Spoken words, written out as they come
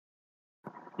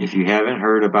If you haven't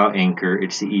heard about Anchor,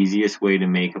 it's the easiest way to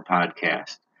make a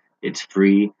podcast. It's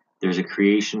free. There's a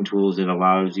creation tools that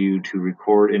allows you to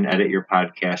record and edit your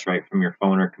podcast right from your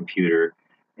phone or computer.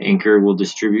 Anchor will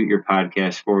distribute your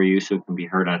podcast for you so it can be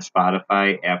heard on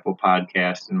Spotify, Apple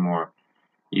Podcasts, and more.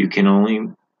 You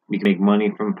can make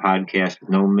money from podcasts with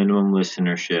no minimum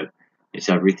listenership. It's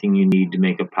everything you need to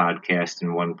make a podcast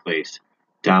in one place.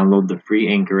 Download the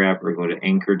free Anchor app or go to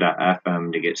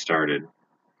anchor.fm to get started.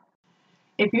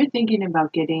 If you're thinking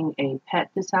about getting a pet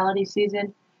this holiday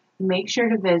season, make sure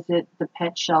to visit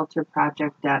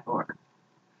thepetshelterproject.org.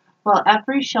 While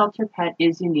every shelter pet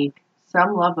is unique,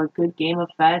 some love a good game of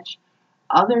fetch,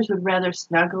 others would rather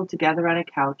snuggle together on a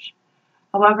couch.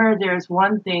 However, there is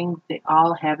one thing they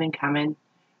all have in common.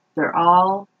 They're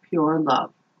all pure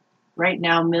love. Right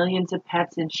now, millions of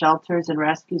pets in shelters and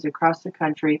rescues across the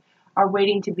country are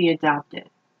waiting to be adopted.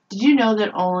 Did you know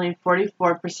that only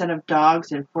 44% of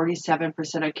dogs and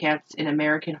 47% of cats in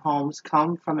American homes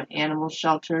come from animal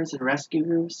shelters and rescue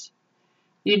groups?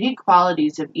 The unique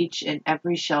qualities of each and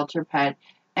every shelter pet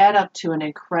add up to an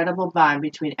incredible bond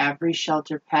between every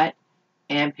shelter pet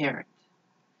and parent.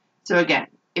 So again,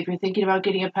 if you're thinking about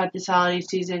getting a pet this holiday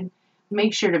season,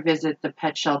 make sure to visit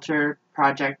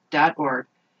thepetshelterproject.org.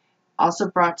 Also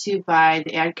brought to you by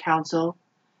the Ad Council,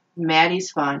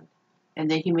 Maddie's Fund, and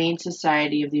the Humane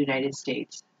Society of the United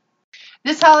States.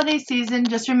 This holiday season,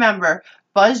 just remember,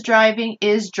 buzz driving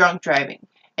is drunk driving.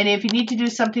 And if you need to do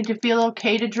something to feel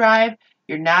okay to drive,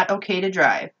 you're not okay to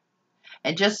drive.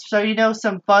 And just so you know,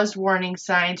 some buzz warning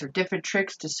signs or different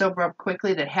tricks to sober up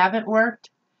quickly that haven't worked.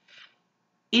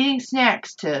 Eating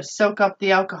snacks to soak up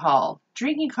the alcohol.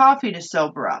 Drinking coffee to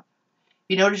sober up. If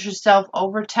you notice yourself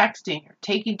over texting or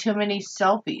taking too many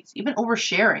selfies, even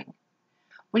oversharing.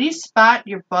 When you spot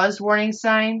your buzz warning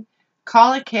sign,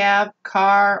 call a cab,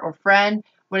 car, or friend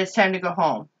when it's time to go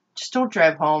home. Just don't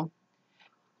drive home.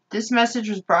 This message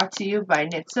was brought to you by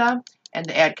NHTSA and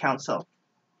the Ad Council.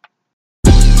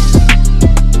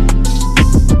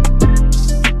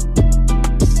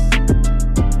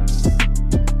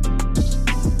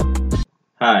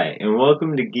 Hi, and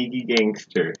welcome to Geeky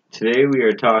Gangster. Today we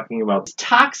are talking about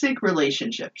Toxic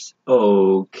relationships.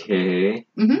 Okay.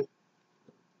 Mm-hmm.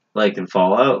 Like in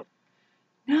Fallout.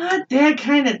 Not that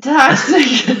kind of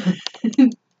toxic.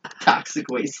 Toxic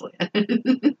wasteland.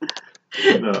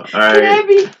 No,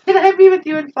 alright. Can I be with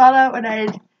you in Fallout when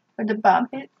the bomb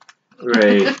hit?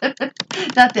 Right.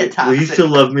 Not that toxic. Will you still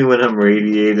love me when I'm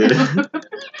radiated? Would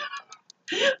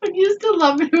you still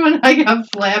love me when I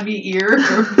got flabby ear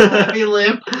or flabby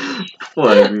lip?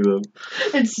 Flabby lip.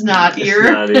 And snot ear.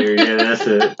 Snot ear, yeah, that's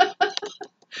it.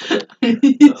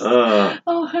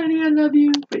 Oh, honey, I love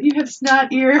you, but you have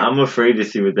snot ear. I'm afraid to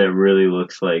see what that really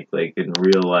looks like in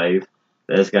real life.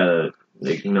 That's gotta,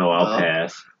 I'll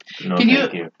pass. No,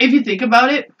 thank you. If you think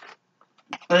about it,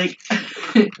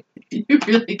 you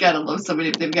really gotta love somebody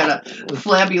if they've got a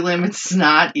flabby limb and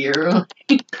snot ear.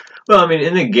 Well, I mean,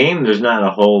 in the game, there's not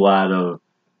a whole lot of,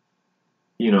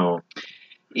 Yeah,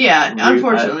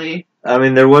 unfortunately. I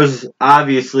mean, there was,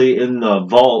 obviously, in the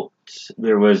vaults,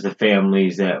 there was the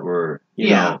families that were,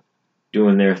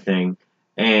 doing their thing.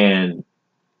 And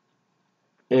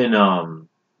in, New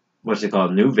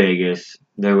Vegas,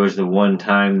 there was the one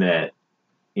time that,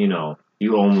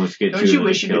 you almost get Don't you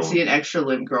wish you could see an extra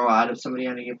limb grow out of somebody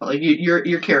on a game? Like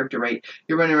your character, right?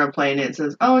 You're running around playing it and it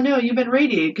says, "Oh no, you've been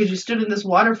radiated because you stood in this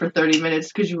water for 30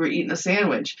 minutes because you were eating a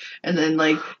sandwich." And then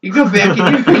you go back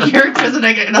and your character has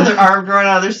another arm growing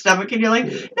out of their stomach, and you're like,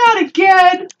 "Not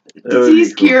again!"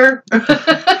 Disease cure. Yeah,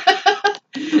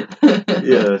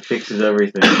 it fixes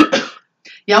everything.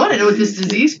 Yeah, I want to know what this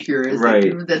disease cure is.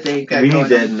 Right. That they got. We need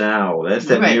that now. That's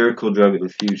that miracle drug of the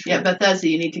future. Yeah, Bethesda,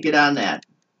 you need to get on that.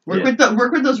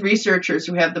 Work with those researchers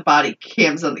who have the body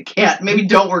cams on the cat. Maybe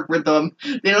don't work with them.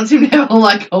 They don't seem to have a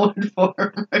lot going for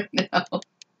them right now.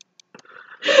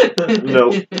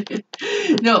 Nope.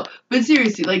 No, but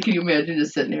seriously, can you imagine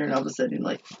just sitting there and all of a sudden,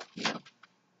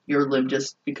 your limb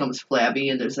just becomes flabby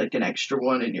and there's an extra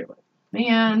one and you're like,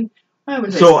 man, why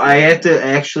was I have to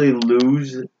actually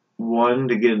lose one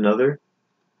to get another?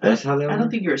 That's how that works? I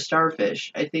don't think you're a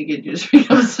starfish. I think it just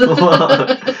becomes.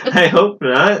 I hope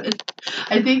not.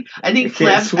 I think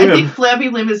flabby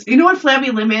limb is. You know what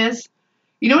flabby limb is?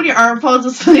 You know when your arm falls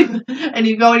asleep and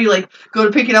you go and you go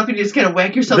to pick it up and you just kind of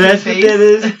whack yourself in the face? That's what that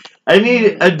is. I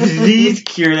need a disease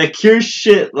cure that cures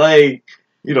shit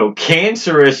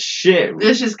cancerous shit.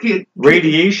 It's just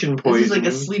radiation poisoning.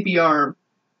 It's just a sleepy arm.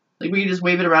 When you just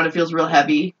wave it around, it feels real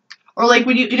heavy. Or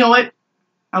when you know what?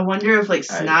 I wonder if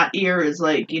snot ear is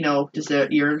just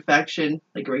an ear infection,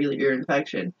 a regular ear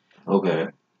infection. Okay.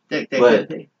 That could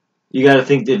be. You got to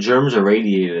think that germs are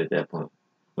radiated at that point.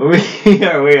 We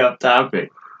are way off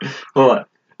topic. Hold on.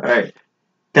 All right.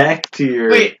 Back to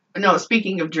your. Wait, no,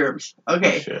 speaking of germs.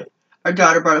 Okay. Oh, shit. Our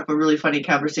daughter brought up a really funny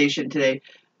conversation today.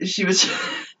 She was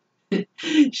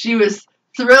she was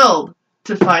thrilled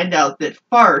to find out that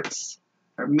farts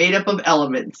are made up of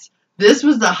elements. This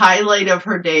was the highlight of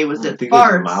her day. Was I that think it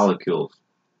was farts? molecules.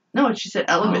 No, she said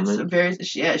elements.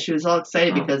 She was all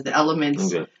excited because the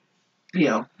elements, Okay. you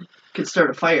know, could start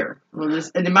a fire. Well,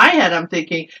 and in my head, I'm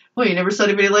thinking, well, you never saw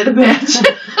anybody light a match.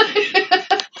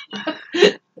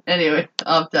 Anyway,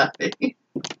 off topic.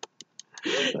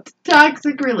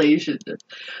 Toxic relationships.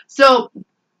 So,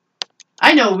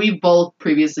 I know we've both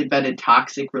previously been in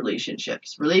toxic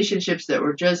relationships. Relationships that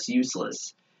were just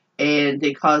useless. And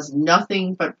they caused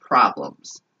nothing but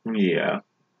problems. Yeah.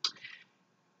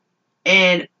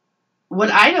 And what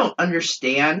I don't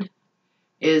understand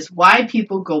is why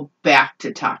people go back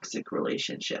to toxic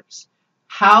relationships.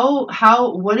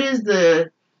 What is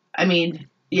I mean,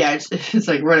 yeah, it's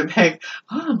like running back.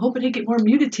 Oh, I'm hoping I get more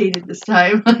mutated this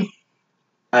time.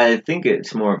 I think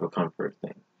it's more of a comfort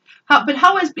thing. But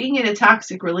how is being in a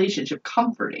toxic relationship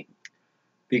comforting?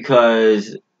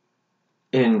 Because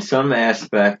in some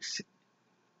aspects,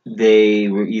 they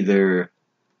were either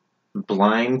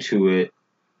blind to it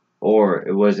or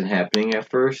it wasn't happening at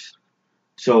first.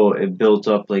 So it built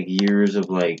up like years of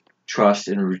like trust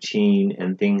and routine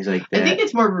and things like that. I think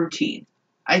it's more routine.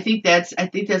 I think that's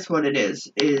what it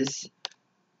is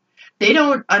they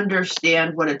don't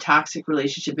understand what a toxic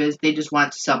relationship is. They just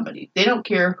want somebody. They don't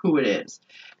care who it is.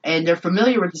 And they're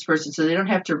familiar with this person, so they don't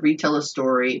have to retell a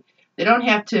story. They don't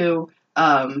have to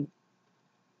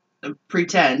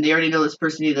pretend. They already know this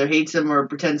person either hates them or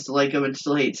pretends to like them and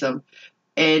still hates them.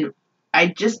 And I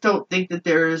just don't think that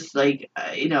there's like,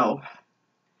 I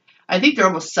think they're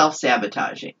almost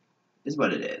self-sabotaging is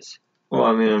what it is. Well,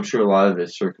 I mean, I'm sure a lot of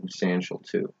it's circumstantial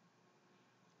too.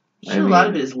 A lot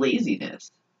of it is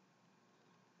laziness.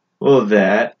 Well,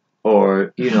 that,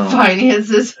 or,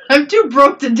 finances. I'm too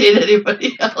broke to date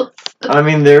anybody else. I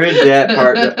mean, there is that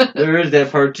part. There is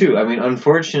that part too. I mean,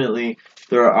 unfortunately,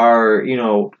 there are,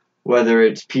 whether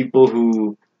it's people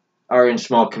who are in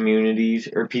small communities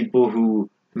or people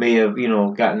who may have,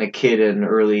 gotten a kid at an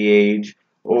early age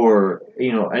or,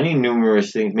 any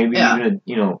numerous things. Maybe even,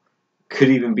 could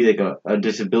even be like a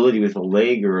disability with a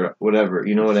leg or whatever.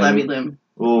 You know what I mean? Limb.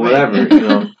 Well,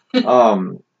 whatever,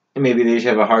 maybe they just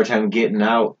have a hard time getting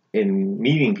out and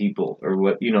meeting people or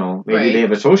what, maybe they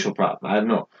have a social problem. I don't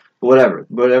know. But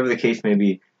whatever the case may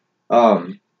be, not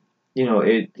a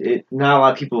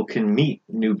lot of people can meet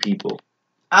new people.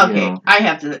 Okay, I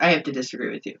have to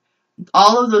disagree with you.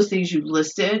 All of those things you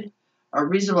listed are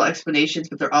reasonable explanations,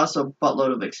 but they're also a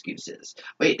buttload of excuses.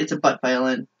 Wait, it's a butt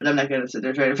violin, but I'm not going to sit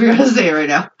there trying to figure out how to say it right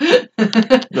now.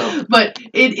 No. But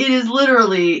it is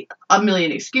literally a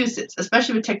million excuses,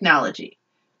 especially with technology.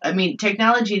 I mean,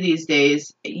 technology these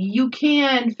days, you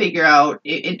can figure out,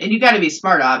 and you got to be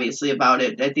smart, obviously, about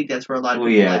it. I think that's where a lot of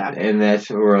people lack. And that's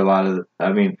where a lot of,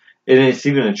 and it's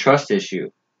even a trust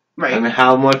issue. Right. I mean,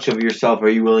 how much of yourself are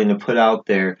you willing to put out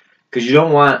there? Because you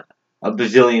don't want a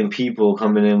bazillion people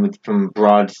coming in from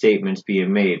broad statements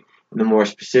being made. And the more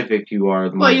specific you are,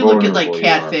 the more vulnerable you are. Well, you look at like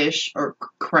Catfish or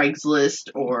Craigslist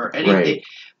or anything. Right.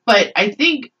 But I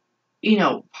think,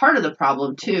 part of the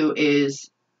problem too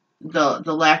is the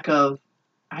lack of,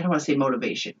 I don't want to say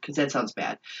motivation because that sounds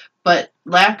bad, but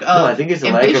lack of I think it's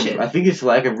ambition. I think it's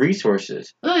lack of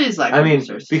resources. Well, it is lack of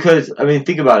resources. Because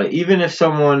think about it. Even if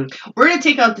someone, we're gonna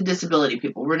take out the disability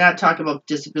people. We're not talking about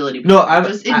disability people. No,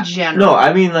 just in general. No,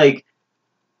 I mean like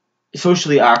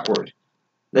socially awkward,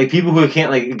 like people who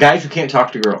can't, like guys who can't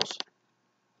talk to girls.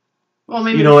 Well,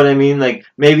 maybe you know what I mean. Like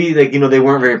maybe they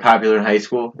weren't very popular in high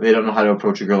school. They don't know how to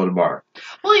approach a girl at a bar.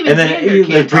 Well, even Xander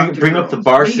can't talk to bring girls. Up the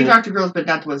bar. He can talk to girls, but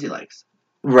not the ones he likes.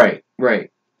 Right.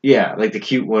 Yeah, like the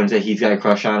cute ones that he's got a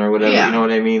crush on or whatever. Yeah. You know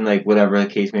what I mean? Like whatever the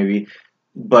case may be.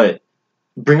 But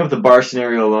bring up the bar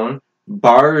scenario alone.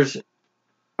 Bars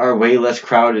are way less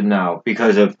crowded now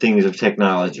because of things of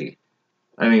technology.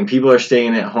 I mean, people are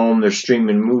staying at home. They're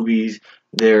streaming movies.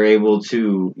 They're able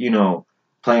to,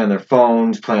 play on their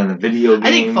phones, play on the video games.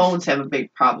 I think phones have a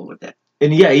big problem with it.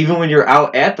 And yeah, even when you're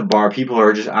out at the bar, people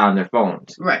are just on their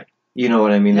phones. Right. You know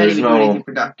what I mean? Not even doing anything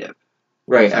productive.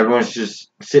 Right. Everyone's just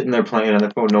sitting there playing on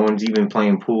their phone. No one's even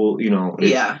playing pool.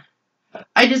 Yeah.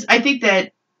 I think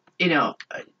that,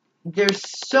 there's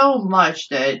so much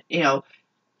that,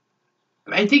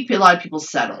 I think a lot of people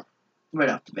settle. right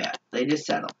off the bat. They just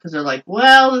settle because they're like,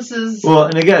 well, this is Well,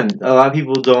 and again, a lot of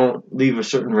people don't leave a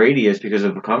certain radius because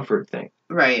of a comfort thing.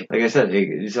 right. Like I said,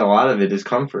 it's a lot of it is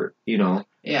comfort. You know,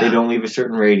 Yeah. they don't leave a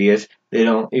certain radius. They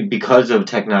don't because of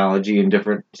technology and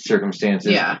different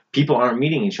circumstances. Yeah. People aren't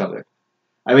meeting each other.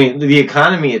 I mean, the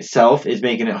economy itself is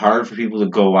making it hard for people to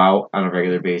go out on a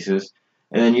regular basis.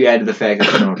 And then you add to the fact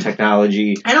that,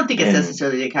 technology. I don't think it's and-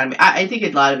 necessarily the economy. I think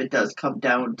a lot of it does come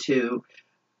down to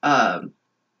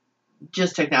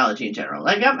just technology in general.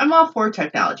 Like I'm all for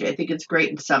technology. I think it's great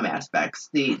in some aspects.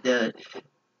 The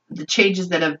changes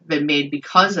that have been made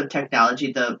because of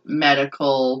technology, the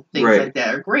medical things Right. like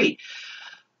that are great.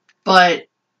 But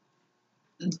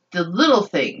the little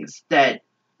things that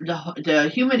the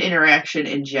human interaction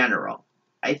in general,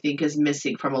 I think is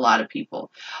missing from a lot of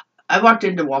people. I walked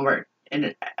into Walmart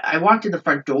and I walked in the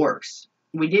front doors.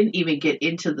 We didn't even get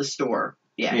into the store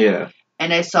yet. Yeah.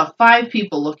 And I saw 5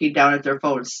 people looking down at their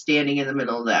phones standing in the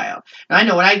middle of the aisle. Now, I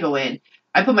know when I go in,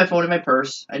 I put my phone in my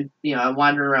purse. And, I'm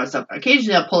wandering around stuff.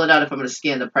 Occasionally, I'll pull it out if I'm going to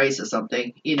scan the price of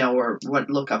something, or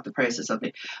look up the price of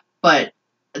something. But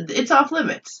it's off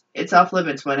limits. It's off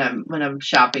limits when I'm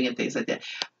shopping and things like that.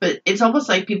 But it's almost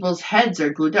like people's heads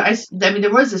are glued down. I mean,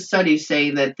 there was a study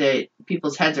saying that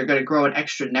people's heads are going to grow an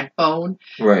extra neck bone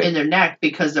Right. in their neck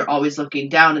because they're always looking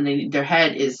down and their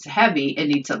head is heavy and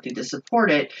needs something to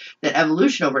support it. That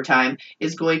evolution over time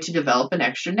is going to develop an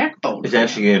extra neck bone. It's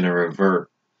actually going to revert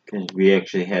because we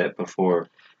actually had it before.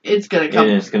 It's going to come.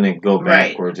 And it's going to go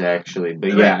backwards, actually.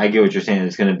 But yeah, Right. I get what you're saying.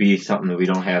 It's going to be something that we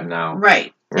don't have now.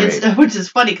 Right. Right. Which is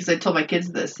funny because I told my kids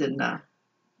this and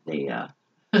they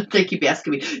they keep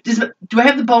asking me, do I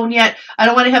have the bone yet? I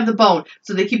don't want to have the bone.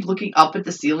 So they keep looking up at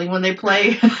the ceiling when they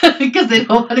play because they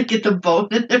don't want to get the bone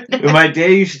in their neck. My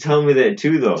dad used to tell me that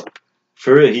too, though.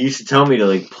 For real, he used to tell me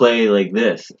to play like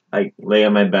this, lay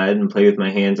on my bed and play with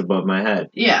my hands above my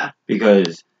head, Yeah.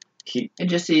 because And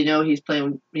just so you know, he's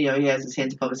playing, he has his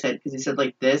hands above his head because he said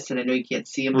like this, and I know you can't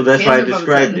see him. Well, but his that's why I hands are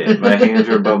above his described head. it. My hands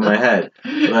are above my head.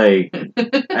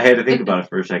 I had to think about it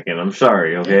for a second. I'm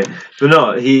sorry, okay? But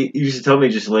no, he used to tell me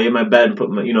just lay in my bed and put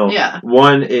my, Yeah.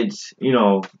 one, it's,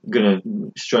 gonna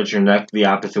stretch your neck the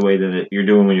opposite way that you're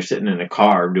doing when you're sitting in a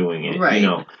car doing it, Right.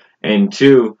 And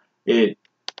 2, it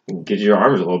gives your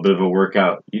arms a little bit of a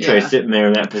workout. You try Yeah. sitting there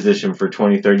in that position for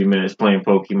 20, 30 minutes playing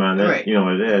Pokemon, that, Right.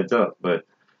 it adds up, but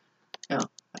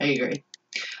I agree.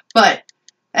 But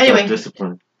anyway,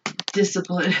 discipline.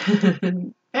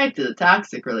 back to the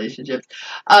toxic relationships.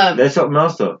 That's something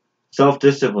else, though.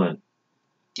 Self-discipline.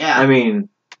 Yeah. I mean,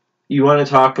 you want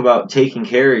to talk about taking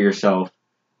care of yourself.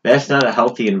 That's not a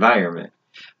healthy environment.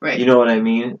 Right. You know what I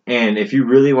mean? And if you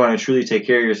really want to truly take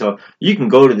care of yourself, you can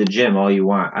go to the gym all you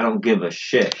want. I don't give a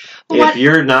shit. If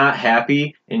you're not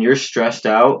happy and you're stressed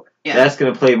out, that's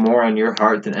going to play more on your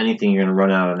heart than anything you're going to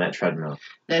run out on that treadmill.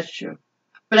 That's true.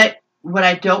 But what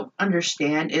I don't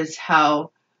understand is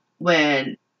how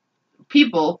when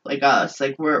people like us,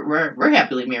 like we're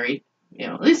happily married,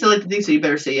 at least I like to think so. You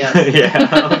better say yes.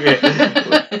 Yeah.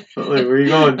 Okay. Where are you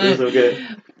going? It's okay.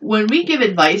 When we give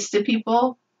advice to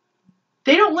people,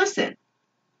 they don't listen.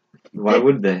 Why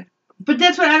would they? But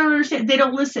that's what I don't understand. They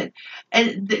don't listen,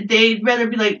 and they'd rather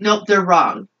be like, nope, they're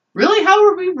wrong. Really? How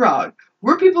are we wrong?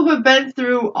 We're people who have been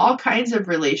through all kinds of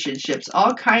relationships,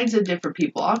 all kinds of different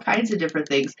people, all kinds of different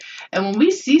things. And when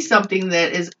we see something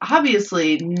that is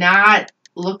obviously not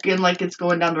looking like it's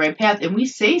going down the right path, and we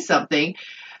say something,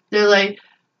 they're like,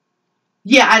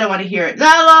 yeah, I don't want to hear it.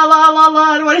 La, la, la, la, la,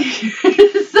 I don't want to hear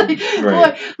it.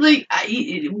 It's like,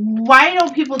 why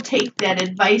don't people take that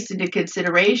advice into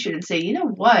consideration and say, you know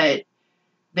what?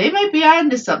 They might be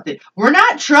onto something. We're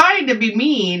not trying to be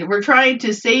mean. We're trying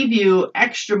to save you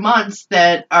extra months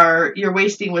that you're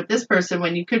wasting with this person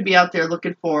when you could be out there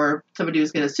looking for somebody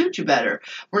who's going to suit you better.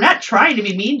 We're not trying to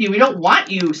be mean to you. We don't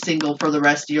want you single for the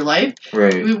rest of your life.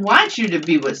 Right. We want you to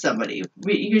be with somebody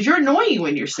because you're annoying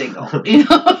when you're single.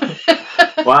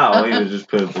 Wow, way to just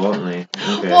put it bluntly.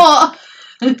 Okay. Well,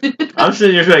 I'm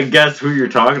sitting here trying to guess who you're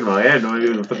talking about. I had no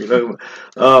idea what the fuck you're talking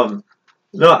about.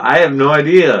 No, I have no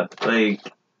idea.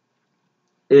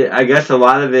 I guess a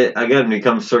lot of it, again,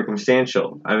 becomes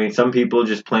circumstantial. I mean, some people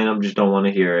just plain up just don't want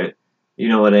to hear it. You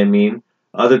know what I mean?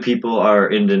 Other people are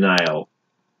in denial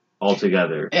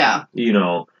altogether. Yeah.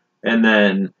 And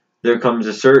then there comes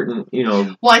a certain,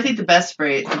 Well, I think the best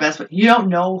way, you don't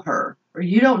know her or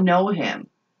you don't know him.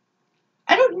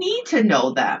 I don't need to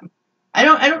know them. I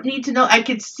don't need to know. I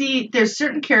could see there's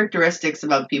certain characteristics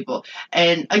about people.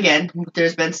 And again,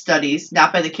 there's been studies,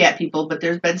 not by the cat people, but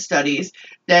there's been studies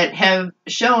that have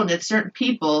shown that certain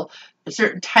people, a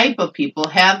certain type of people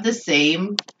have the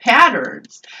same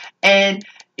patterns. And,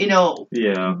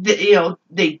 yeah.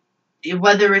 they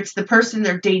whether it's the person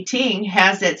they're dating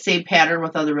has that same pattern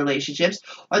with other relationships,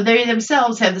 or they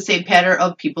themselves have the same pattern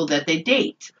of people that they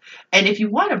date. And if you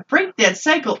want to break that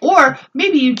cycle, or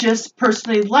maybe you just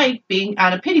personally like being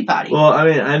on a pity potty. Well, I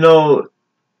mean, I know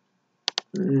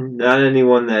not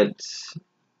anyone that's,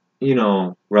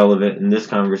 relevant in this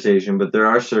conversation, but there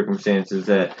are circumstances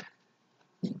that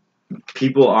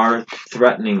people are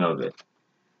threatening of it.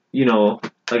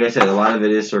 Like I said, a lot of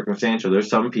it is circumstantial. There's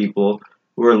some people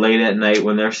who are late at night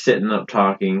when they're sitting up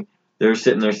talking, they're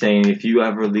sitting there saying, if you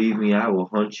ever leave me, I will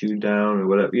hunt you down or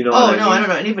whatever. You know what I mean? I don't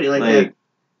know anybody like that.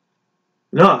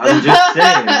 No, I'm just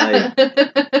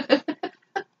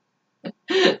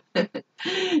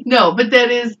saying. No, but that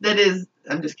is.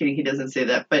 I'm just kidding. He doesn't say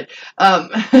that, but I'm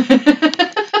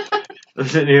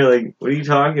sitting here like, what are you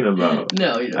talking about?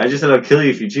 No, you don't. I just said I'll kill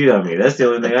you if you cheat on me. That's the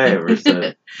only thing I ever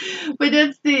said. But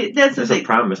that's the thing. A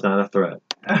promise, not a threat.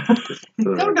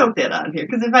 Don't note that on here,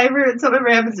 because if something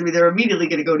ever happens to me, they're immediately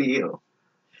going to go to you.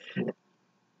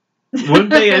 Wouldn't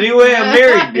they anyway? I'm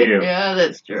married to you. Yeah,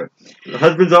 that's true. The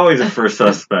husband's always a first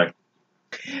suspect.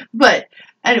 But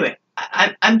anyway,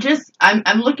 I'm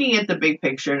looking at the big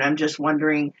picture, and I'm just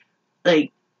wondering,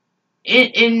 like,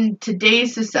 in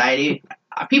today's society,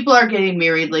 people are getting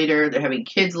married later, they're having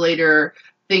kids later,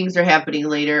 things are happening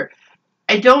later.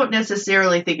 I don't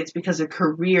necessarily think it's because of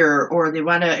career, or they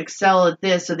want to excel at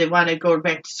this, or they want to go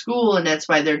back to school, and that's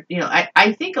why they're,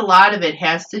 I think a lot of it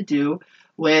has to do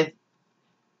with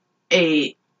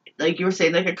like you were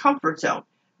saying, like a comfort zone.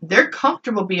 They're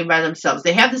comfortable being by themselves.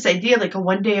 They have this idea like,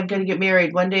 one day I'm going to get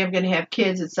married, one day I'm going to have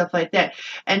kids and stuff like that.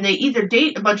 And they either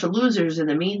date a bunch of losers in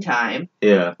the meantime,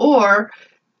 or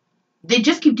they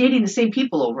just keep dating the same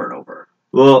people over and over.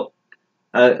 Well,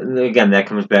 again, that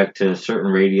comes back to a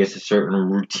certain radius, a certain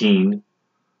routine,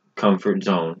 comfort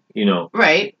zone,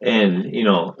 Right. And,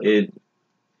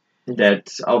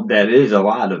 that is a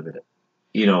lot of it.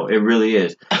 It really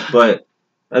is. But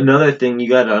another thing you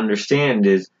got to understand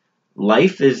is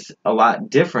life is a lot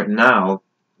different now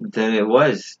than it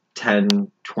was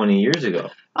 10, 20 years ago.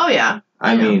 Oh, yeah.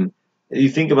 I mean, you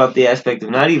think about the aspect of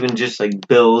not even just like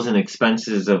bills and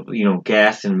expenses of,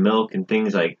 gas and milk and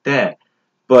things like that,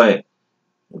 but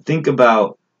think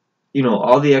about,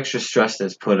 all the extra stress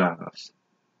that's put on us.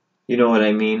 You know what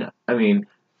I mean? I mean,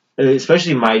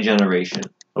 especially my generation,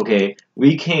 okay?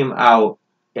 We came out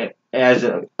as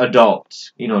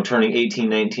adults, turning 18,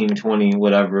 19, 20,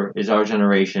 whatever is our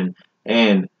generation,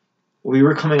 and we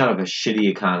were coming out of a shitty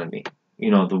economy.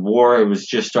 The war, it was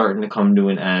just starting to come to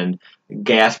an end.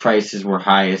 Gas prices were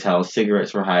high as hell.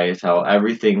 Cigarettes were high as hell.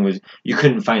 Everything was, you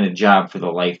couldn't find a job for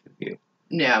the life of you.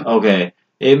 Yeah. Okay.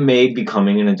 It made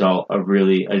becoming an adult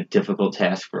a difficult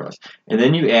task for us. And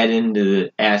then you add into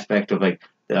the aspect of like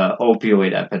the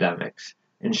opioid epidemics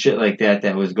and shit like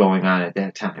that was going on at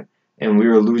that time. And we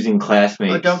were losing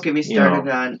classmates. Oh, don't get me started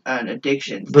on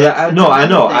addictions. But I know.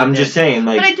 I'm just saying,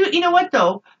 like. But I do. You know what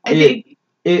though? I think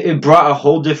it brought a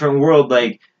whole different world,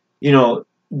 like,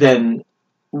 than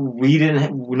we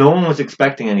didn't. No one was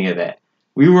expecting any of that.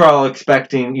 We were all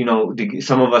expecting,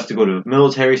 some of us to go to the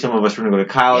military, some of us were going to go to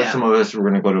college, some of us were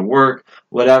going to go to work,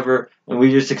 whatever, and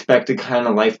we just expected kind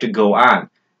of life to go on.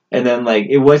 And then, like,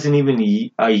 it wasn't even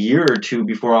a year or two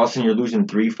before all of a sudden you're losing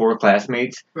 3, 4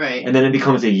 classmates. Right. And then it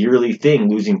becomes a yearly thing,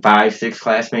 losing 5, 6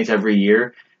 classmates every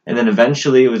year. And then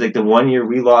eventually it was like the one year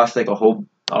we lost like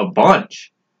a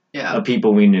bunch of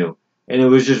people we knew. And it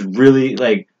was just really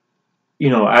like,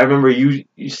 I remember you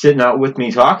sitting out with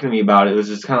me talking to me about it. It was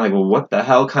just kind of like, well, what the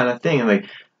hell kind of thing? And like,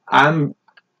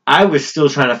 I was still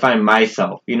trying to find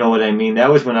myself. You know what I mean?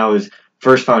 That was when I was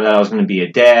first found out I was going to be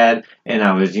a dad, and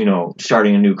I was,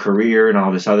 starting a new career and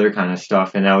all this other kind of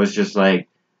stuff. And I was just like,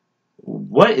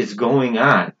 what is going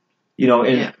on?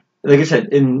 Like I said,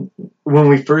 when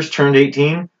we first turned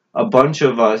 18, a bunch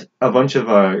of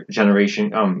our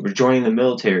generation were joining the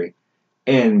military.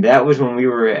 And that was when we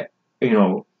were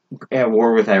at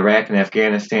war with Iraq and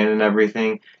Afghanistan and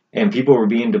everything, and people were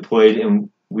being deployed, and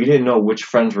we didn't know which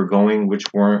friends were going, which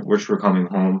weren't, which were coming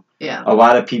home. Yeah. A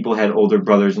lot of people had older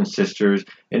brothers and sisters,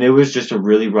 and it was just a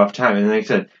really rough time. And like I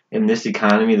said, in this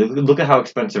economy, look at how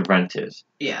expensive rent is.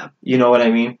 Yeah. You know what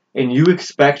I mean? And you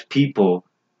expect people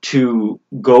to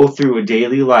go through a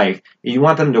daily life, and you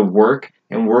want them to work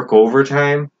and work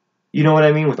overtime. You know what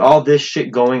I mean? With all this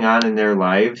shit going on in their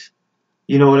lives.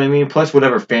 You know what I mean? Plus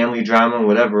whatever family drama and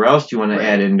whatever else you want to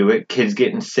add into it. Kids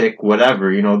getting sick,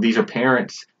 whatever. These are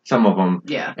parents, some of them,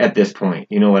 at this point.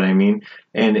 You know what I mean?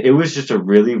 And it was just a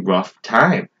really rough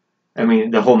time. I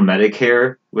mean, the whole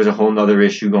Medicare was a whole nother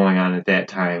issue going on at that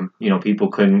time.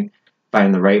 People couldn't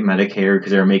find the right Medicare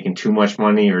because they were making too much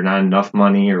money or not enough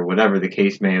money or whatever the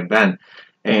case may have been.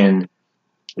 And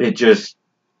it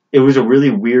was a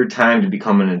really weird time to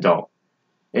become an adult.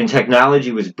 And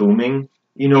technology was booming,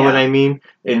 you know what I mean?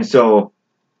 And so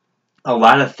a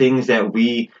lot of things that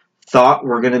we thought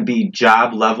were going to be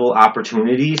job level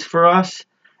opportunities for us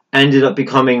ended up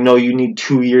becoming, no, you need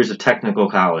 2 years of technical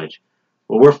college.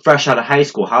 Well, we're fresh out of high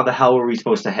school. How the hell were we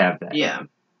supposed to have that? Yeah.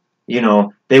 You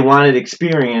know, they wanted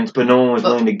experience, but no one was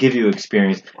willing to give you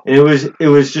experience. And it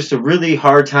was just a really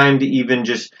hard time to even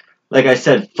just, like I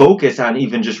said, focus on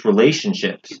even just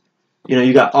relationships. You know,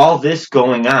 you got all this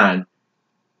going on,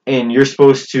 and you're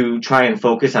supposed to try and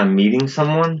focus on meeting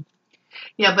someone.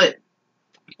 Yeah, but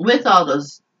with all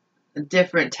those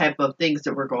different type of things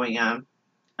that were going on,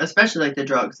 especially like the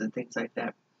drugs and things like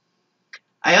that,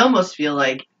 I almost feel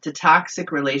like the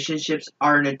toxic relationships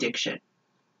are an addiction.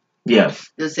 Yes.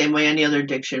 The same way any other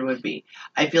addiction would be.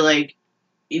 I feel like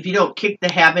if you don't kick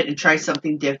the habit and try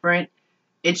something different,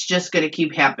 it's just going to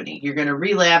keep happening. You're going to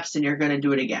relapse and you're going to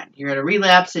do it again. You're going to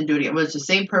relapse and do it again. Whether it's the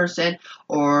same person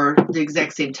or the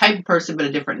exact same type of person but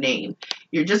a different name,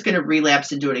 you're just going to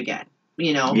relapse and do it again.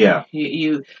 You know, Yeah.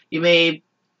 You may,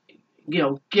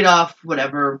 get off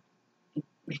whatever,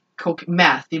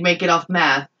 meth. You may get off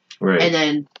meth. Right. And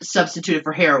then substitute it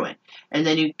for heroin. And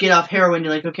then you get off heroin,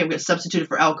 you're like, okay, I'm going to substitute it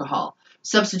for alcohol.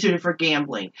 Substitute it for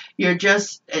gambling. You're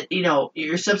just,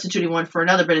 you're substituting one for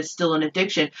another, but it's still an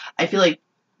addiction. I feel like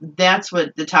that's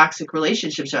what the toxic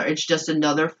relationships are. It's just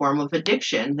another form of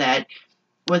addiction that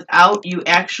without you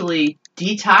actually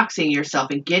detoxing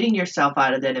yourself and getting yourself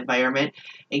out of that environment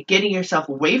and getting yourself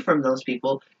away from those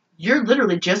people, you're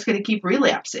literally just going to keep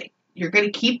relapsing. You're going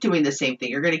to keep doing the same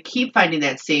thing. You're going to keep finding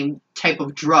that same type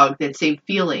of drug, that same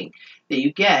feeling that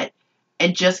you get,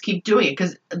 and just keep doing it.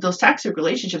 Because those toxic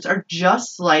relationships are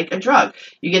just like a drug.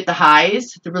 You get the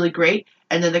highs, they're really great,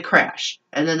 and then the crash.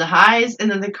 And then the highs,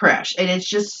 and then the crash. And it's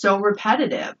just so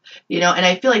repetitive. And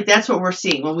I feel like that's what we're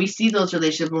seeing. When we see those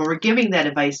relationships, when we're giving that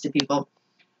advice to people,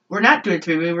 we're not doing it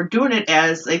to people. We're doing it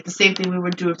as like the same thing we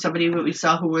would do if somebody we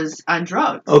saw who was on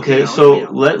drugs. Okay,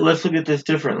 let's look at this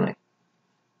differently.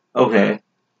 Okay,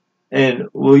 and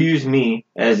we'll use me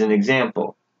as an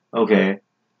example. Okay,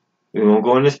 we won't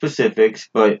go into specifics,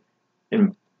 but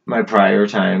in my prior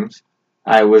times,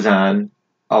 I was on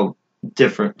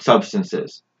different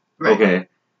substances. Right. Okay,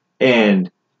 and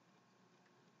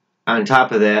on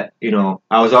top of that,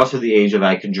 I was also the age of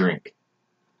I could drink.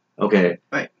 Okay.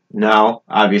 Right. Now,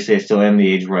 obviously, I still am the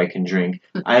age where I can drink.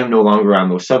 I am no longer on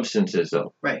those substances,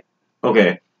 though. Right.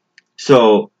 Okay,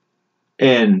 so,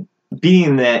 and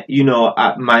being that,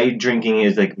 my drinking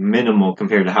is like minimal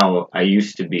compared to how I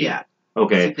used to be. Yeah.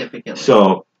 Okay. Significantly.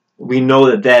 So we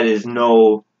know that is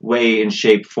no way in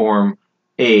shape, form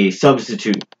a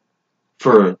substitute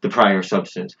for the prior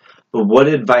substance. But what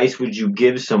advice would you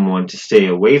give someone to stay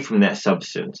away from that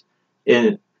substance?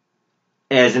 And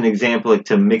as an example, like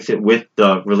to mix it with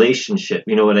the relationship,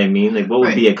 you know what I mean? Like what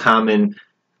would be a common...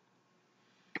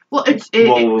 Well,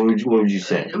 what would you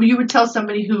say? You would tell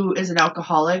somebody who is an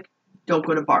alcoholic, don't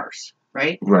go to bars,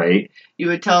 right? Right. You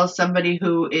would tell somebody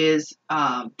who is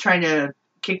trying to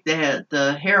kick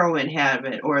the heroin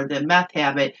habit or the meth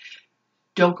habit,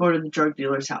 don't go to the drug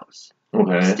dealer's house.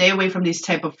 Okay. Stay away from these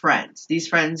type of friends. These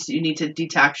friends, you need to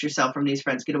detox yourself from these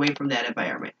friends. Get away from that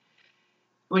environment.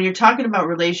 When you're talking about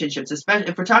relationships, especially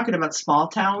if we're talking about small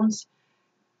towns,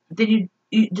 then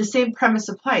the same premise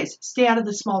applies. Stay out of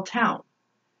the small town.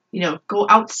 Go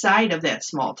outside of that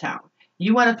small town.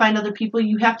 You want to find other people,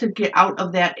 you have to get out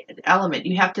of that element.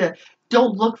 You have to,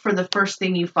 don't look for the first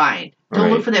thing you find. Don't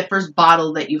look for that first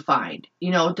bottle that you find.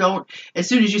 Don't, as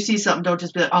soon as you see something, don't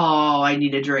just be like, oh, I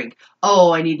need a drink.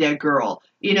 Oh, I need that girl.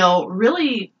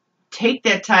 Really take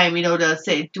that time, to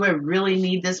say, do I really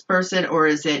need this person or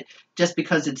is it just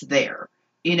because it's there?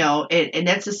 And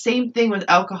that's the same thing with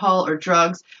alcohol or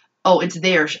drugs. Oh, it's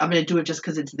there. I'm going to do it just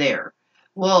because it's there.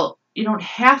 Well, you don't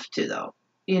have to, though.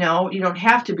 You don't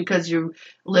have to because you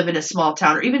live in a small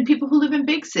town, or even people who live in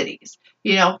big cities.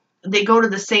 They go to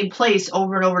the same place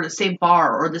over and over, the same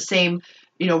bar or the same,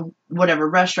 whatever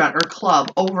restaurant or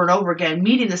club over and over again,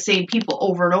 meeting the same people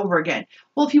over and over again.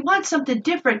 Well, if you want something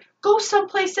different, go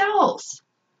someplace else.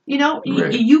 Right.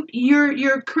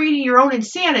 You're creating your own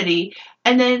insanity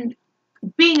and then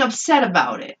being upset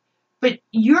about it. But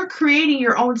you're creating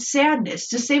your own sadness.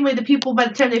 The same way the people, by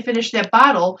the time they finish that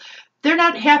bottle, they're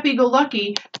not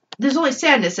happy-go-lucky. There's only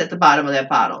sadness at the bottom of that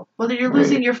bottle. Whether you're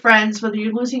losing your friends, whether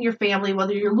you're losing your family,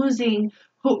 whether you're losing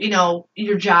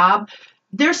your job,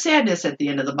 there's sadness at the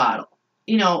end of the bottle.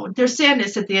 There's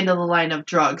sadness at the end of the line of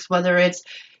drugs, whether it's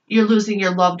you're losing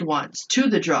your loved ones to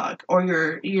the drug,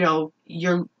 or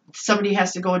somebody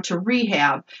has to go into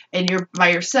rehab and you're by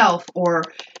yourself, or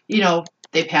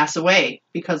They pass away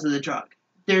because of the drug.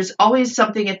 There's always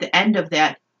something at the end of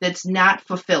that that's not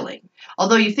fulfilling.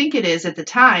 Although you think it is at the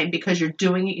time because you're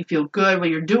doing it, you feel good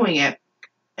when you're doing it.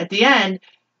 At the end,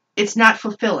 it's not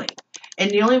fulfilling.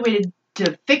 And the only way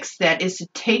to fix that is to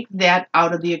take that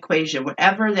out of the equation,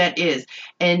 whatever that is.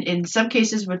 And in some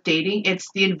cases with dating, it's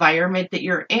the environment that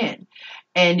you're in.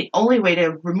 And the only way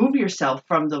to remove yourself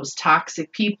from those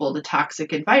toxic people, the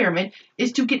toxic environment,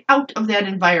 is to get out of that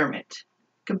environment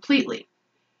completely.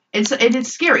 And so, and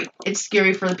it's scary. It's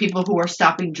scary for the people who are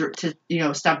stopping to,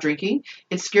 stop drinking.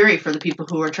 It's scary for the people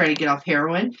who are trying to get off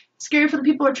heroin. It's scary for the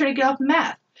people who are trying to get off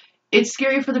meth. It's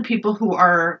scary for the people who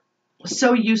are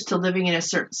so used to living in a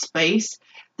certain space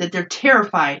that they're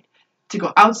terrified to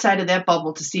go outside of that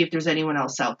bubble to see if there's anyone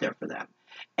else out there for them.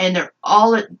 And they're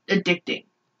all addicting.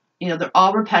 They're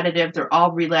all repetitive. They're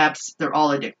all relapse. They're all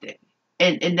addicting.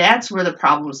 And that's where the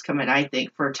problems come in, I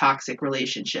think, for toxic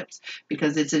relationships,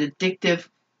 because it's an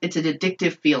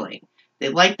addictive feeling. They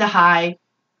like the high.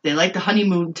 They like the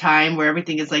honeymoon time where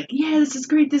everything is like, yeah, this is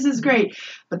great. This is great.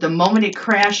 But the moment it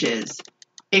crashes.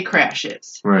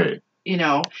 Right.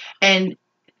 And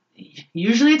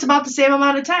usually it's about the same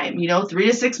amount of time, 3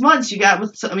 to 6 months you got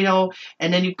with,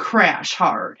 and then you crash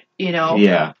hard,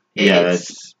 Yeah.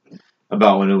 That's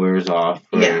about when it wears off.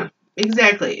 Right? Yeah,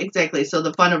 exactly. So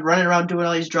the fun of running around doing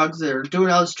all these drugs or doing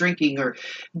all this drinking or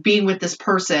being with this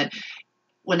person,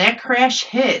 when that crash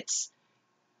hits,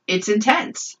 it's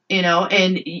intense,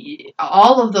 and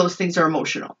all of those things are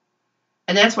emotional.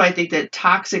 And that's why I think that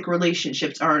toxic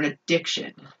relationships are an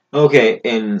addiction. Okay,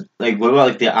 and what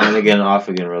about the on again, off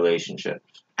again relationships?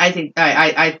 I think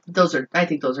I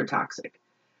think those are toxic.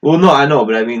 Well, no, I know,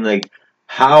 but I mean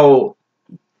how,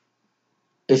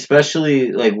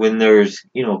 especially when there's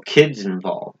kids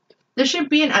involved. There shouldn't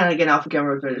be an on again, off again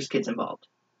where there's kids involved.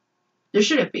 There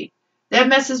shouldn't be. That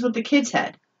messes with the kid's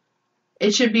head.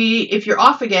 It should be, if you're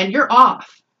off again, you're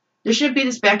off. There shouldn't be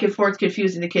this back and forth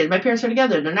confusing the kids. My parents are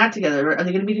together. They're not together. Are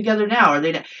they going to be together now? Are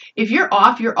they not? If you're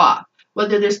off, you're off.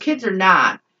 Whether there's kids or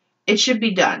not, it should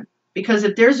be done. Because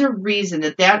if there's a reason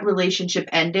that relationship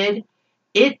ended,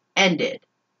 it ended.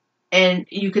 And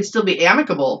you could still be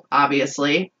amicable,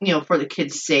 obviously, for the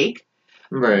kid's sake.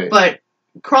 Right. But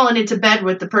crawling into bed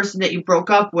with the person that you broke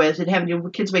up with and having your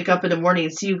kids wake up in the morning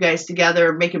and see you guys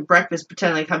together making breakfast,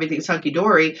 pretending like everything's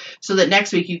hunky-dory, so that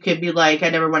next week you can be like, I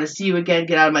never want to see you again,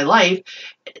 get out of my life.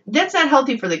 That's not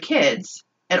healthy for the kids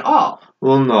at all.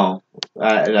 Well, no,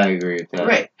 I agree with that.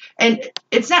 Right. And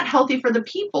it's not healthy for the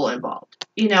people involved.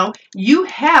 You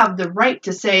have the right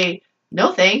to say,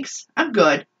 no thanks, I'm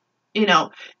good.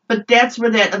 But that's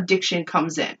where that addiction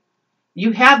comes in.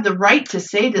 You have the right to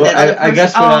say to that other person, I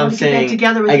guess what I'm saying,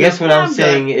 together with I guess you. what I'm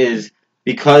saying is,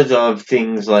 because of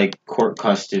things like court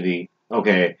custody,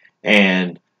 okay,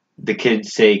 and the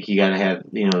kid's sake, you gotta have,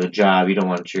 the job. You don't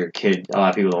want your kid, a lot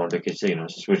of people don't want their kids,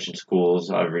 switching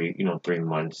schools every, 3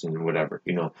 months and whatever,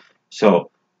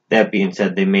 So, that being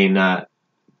said, they may not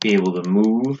be able to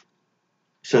move,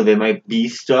 so they might be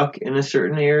stuck in a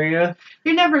certain area.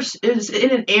 You're never,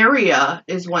 in an area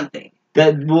is one thing.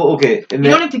 Okay. And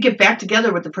you don't have to get back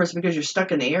together with the person because you're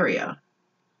stuck in the area.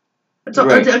 So,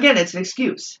 right. Again, it's an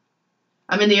excuse.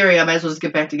 I'm in the area, I might as well just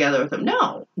get back together with them.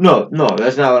 No,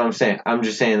 that's not what I'm saying. I'm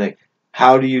just saying,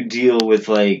 how do you deal with,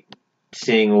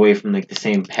 staying away from, the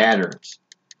same patterns?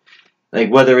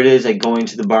 Whether it is, going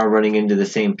to the bar, running into the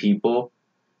same people.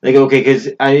 Okay, because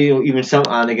even some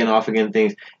on again, off again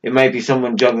things, it might be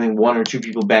someone juggling 1 or 2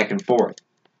 people back and forth.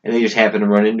 And they just happen to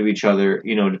run into each other,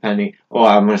 depending,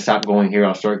 I'm going to stop going here,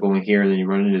 I'll start going here, and then you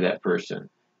run into that person,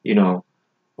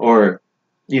 or,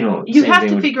 You have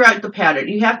to figure out the pattern.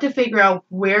 You have to figure out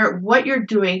what you're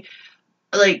doing.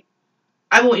 I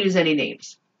won't use any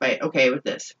names, right, okay, with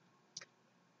this.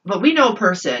 But we know a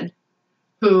person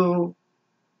who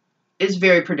is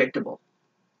very predictable.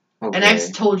 Okay. And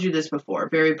I've told you this before,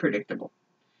 very predictable.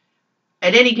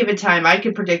 At any given time, I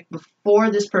can predict before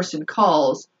this person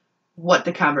calls what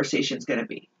the conversation's going to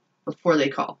be before they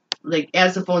call.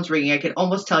 As the phone's ringing, I can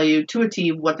almost tell you to a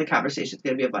T what the conversation's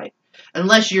going to be about.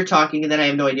 Unless you're talking, and then I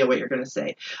have no idea what you're going to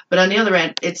say. But on the other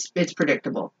end, it's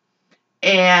predictable.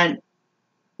 And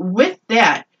with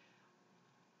that,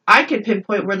 I can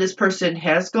pinpoint where this person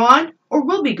has gone or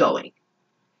will be going.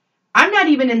 I'm not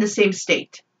even in the same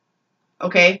state.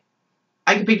 Okay?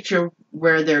 I can picture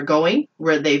where they're going,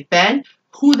 where they've been,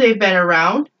 who they've been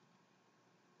around,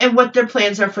 and what their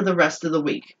plans are for the rest of the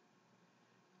week.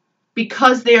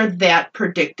 Because they are that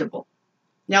predictable.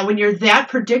 Now, when you're that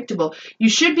predictable, you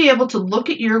should be able to look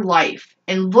at your life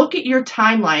and look at your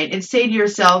timeline and say to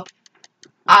yourself,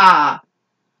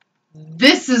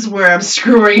 this is where I'm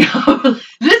screwing up.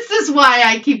 This is why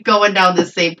I keep going down the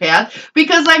same path,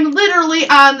 because I'm literally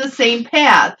on the same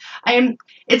path.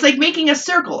 It's like making a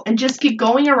circle and just keep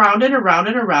going around and around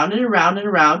and around and around and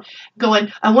around,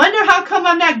 going, I wonder how come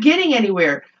I'm not getting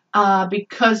anywhere.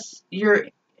 Because you're,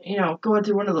 going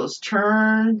through one of those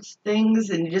turns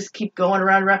things, and you just keep going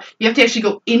around and around. You have to actually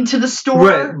go into the store.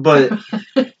 Right, but,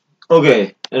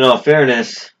 okay, in all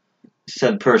fairness,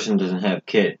 said person doesn't have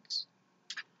kids.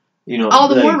 All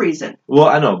the more reason. Well,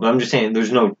 I know, but I'm just saying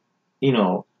there's no,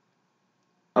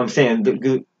 I'm saying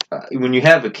when you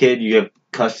have a kid, you have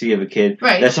custody of a kid.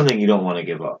 Right. That's something you don't want to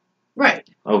give up. Right.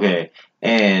 Okay.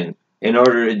 And in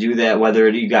order to do that, whether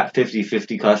you got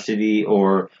 50-50 custody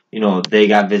or, they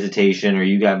got visitation or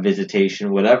you got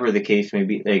visitation, whatever the case may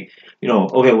be, like,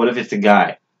 okay, what if it's a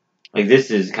guy? Like,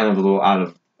 this is kind of a little out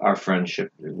of our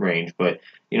friendship range, but,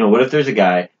 what if there's a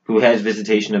guy who has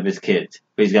visitation of his kids,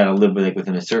 but he's got to live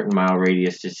within a certain mile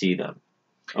radius to see them?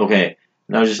 Okay.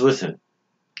 Now just listen.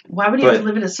 Why would he have to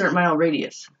live in a certain mile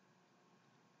radius?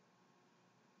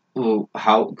 Well,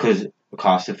 how? Because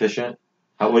cost efficient.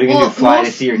 What are you going to do? Fly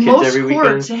to see your kids every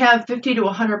weekend? Most courts have 50 to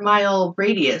 100 mile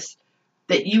radius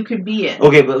that you could be in.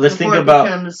 Okay, but let's think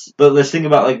about. But let's think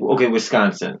about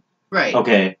Wisconsin. Right.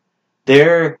 Okay,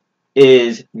 there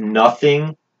is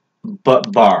nothing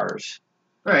but bars.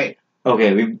 Right.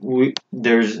 Okay,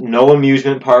 there's no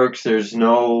amusement parks. There's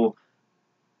no,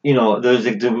 there's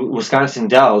the Wisconsin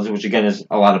Dells, which again is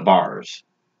a lot of bars.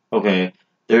 Okay,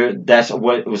 that's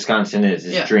what Wisconsin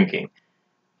is drinking.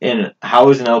 And how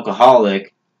is an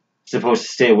alcoholic supposed to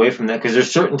stay away from that? Because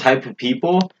there's certain type of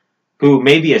people who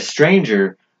may be a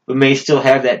stranger, but may still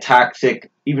have that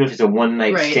toxic, even if it's a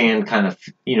one-night stand kind of,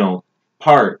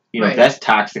 part. That's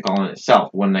toxic all in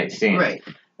itself, one-night stand. Right.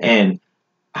 And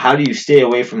how do you stay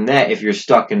away from that if you're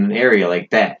stuck in an area like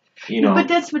that? But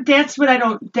that's what I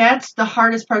don't. That's the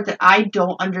hardest part that I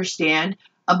don't understand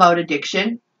about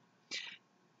addiction.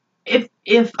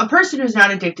 If a person who's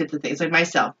not addicted to things like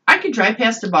myself, I could drive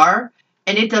past a bar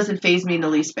and it doesn't faze me in the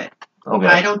least bit. Okay.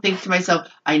 I don't think to myself,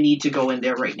 I need to go in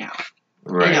there right now.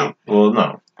 Right. Well,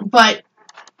 no. But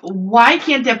why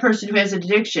can't that person who has an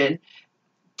addiction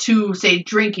to, say,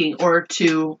 drinking or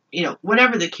to,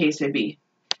 whatever the case may be,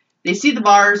 they see the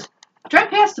bars, drive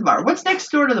past the bar. What's next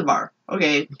door to the bar?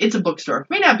 Okay, it's a bookstore.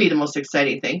 May not be the most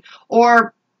exciting thing.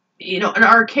 Or an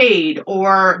arcade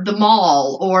or the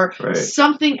mall or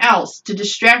something else to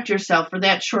distract yourself for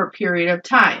that short period of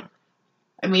time.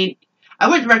 I mean, I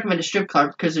wouldn't recommend a strip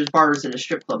club because there's bars in a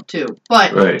strip club too.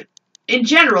 But in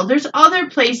general, there's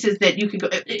other places that you could go.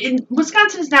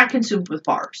 Wisconsin is not consumed with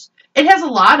bars. It has a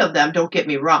lot of them, don't get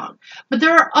me wrong. But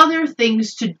there are other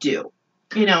things to do,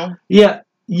 Yeah.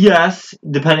 Yes,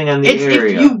 depending on the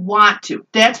area. If you want to.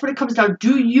 That's what it comes down to.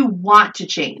 Do you want to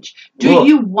change? Do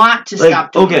you want to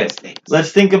stop doing these things?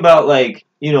 Let's think about,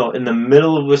 in the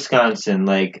middle of Wisconsin,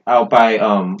 out by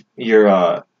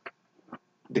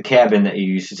the cabin that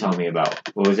you used to tell me about.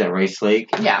 What was that, Rice Lake?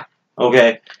 Yeah.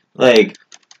 Okay.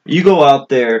 You go out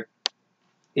there,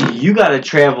 you got to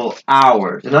travel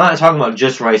hours. And I'm not talking about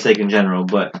just Rice Lake in general,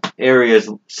 but areas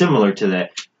similar to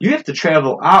that. You have to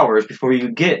travel hours before you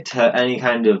get to any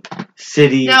kind of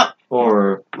city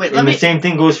or... Wait, the same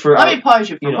thing goes for... Let me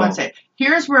pause you for 1 second.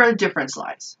 Here's where the difference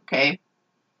lies, okay?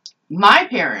 My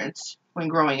parents, when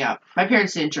growing up, my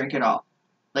parents didn't drink at all.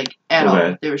 At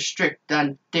all. They were strict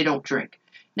on, they don't drink.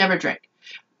 Never drank.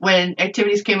 When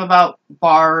activities came about,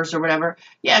 bars or whatever,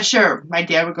 yeah, sure. My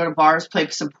dad would go to bars, play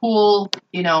some pool,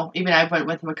 even I went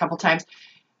with him a couple times.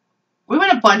 We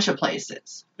went a bunch of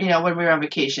places, when we were on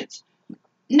vacations.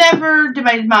 Never did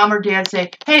my mom or dad say,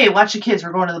 hey, watch the kids,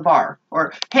 we're going to the bar.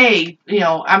 Or, hey,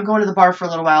 I'm going to the bar for a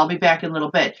little while, I'll be back in a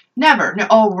little bit. Never. No,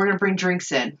 oh, we're going to bring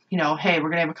drinks in. Hey, we're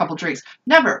going to have a couple drinks.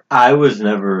 Never. I was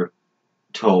never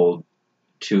told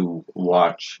to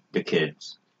watch the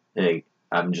kids.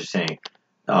 I'm just saying.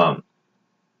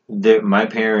 My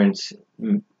parents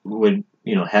would,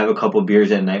 have a couple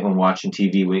beers at night when watching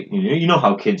TV. You know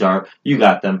how kids are. You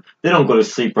got them. They don't go to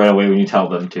sleep right away when you tell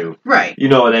them to. Right. You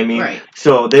know what I mean? Right.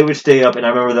 So they would stay up, and I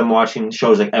remember them watching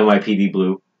shows like NYPD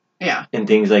Blue. Yeah. And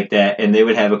things like that. And they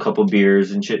would have a couple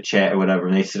beers and chit-chat or whatever,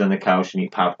 and they sit on the couch and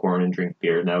eat popcorn and drink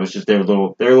beer. And that was just their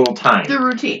little time. Their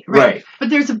routine. Right. But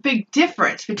there's a big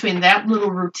difference between that little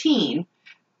routine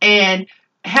and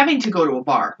having to go to a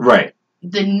bar. Right.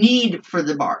 The need for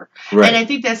the bar. Right. And I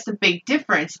think that's the big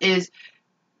difference is,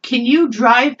 can you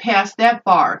drive past that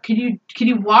bar? Can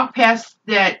you walk past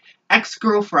that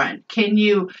ex-girlfriend? Can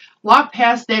you walk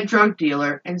past that drug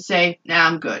dealer and say, nah,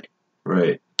 I'm good?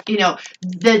 Right.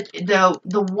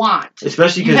 The want.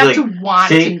 Especially because you have to want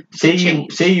to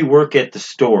change. Say you work at the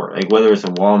store, whether it's a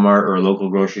Walmart or a local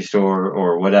grocery store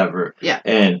or whatever. Yeah.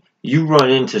 And you run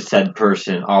into said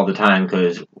person all the time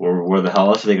because where the hell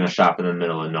else are they going to shop in the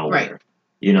middle of nowhere? Right.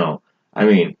 You know, I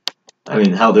mean,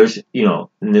 hell, there's,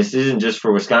 and this isn't just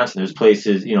for Wisconsin. There's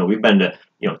places, we've been to,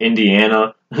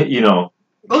 Indiana,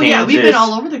 Oh Kansas, yeah, we've been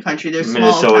all over the country. There's small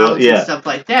Minnesota, towns and stuff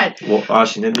like that. Well,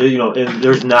 Washington, and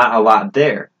there's not a lot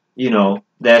there.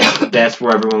 That's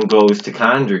where everyone goes to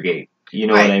congregate. You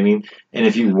know Right. what I mean? And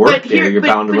if you work there, you're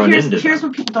bound to run into Here's them.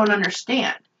 what people don't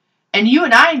understand, and you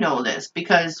and I know this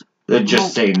because They'll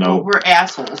just say no. We're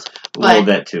assholes. Well,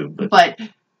 that too. But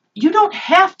you don't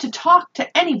have to talk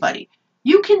to anybody.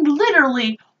 You can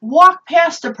literally walk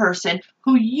past a person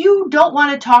who you don't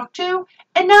want to talk to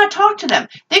and not talk to them.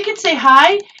 They could say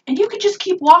hi, and you could just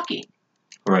keep walking.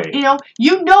 Right.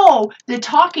 You know that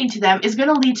talking to them is going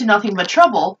to lead to nothing but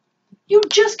trouble. You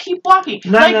just keep walking.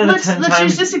 Let's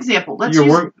use this example.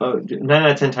 9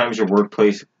 out of 10 times your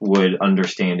workplace would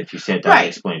understand if you sat down and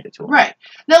explained it to them. Right.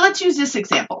 Now let's use this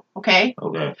example, okay?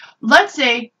 Okay. Let's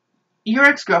say your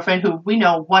ex-girlfriend, who we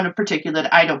know one in particular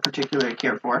that I don't particularly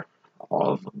care for.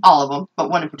 All of them. All of them, but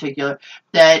one in particular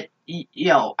that,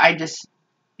 I just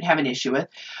have an issue with.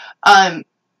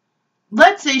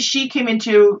 Let's say she came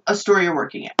into a store you're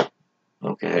working at.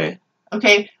 Okay.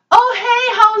 Okay. Oh,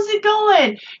 hey, how's it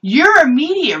going? Your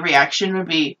immediate reaction would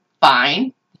be,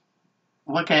 fine.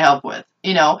 What can I help with?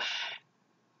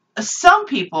 Some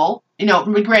people,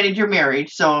 granted you're married,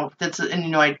 so that's,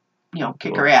 and I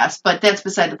kick her ass, but that's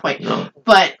beside the point. No.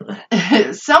 But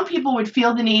some people would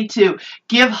feel the need to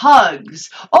give hugs.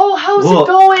 Oh, how's it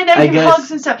going? I give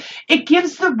hugs and stuff. It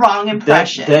gives the wrong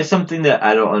impression. That's something that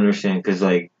I don't understand because,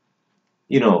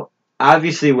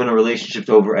 obviously when a relationship's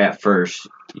over at first,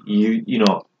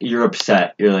 you're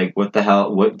upset. You're like, what the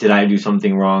hell? What did I do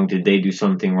something wrong? Did they do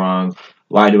something wrong?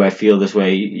 Why do I feel this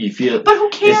way? You feel. But who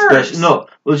cares? No.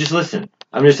 Well, just listen.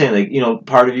 I'm just saying,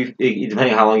 part of you,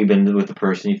 depending on how long you've been with the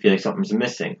person, you feel like something's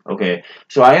missing. Okay.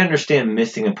 So I understand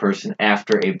missing a person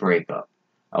after a breakup.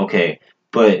 Okay.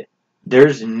 But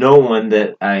there's no one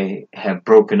that I have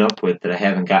broken up with that I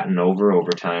haven't gotten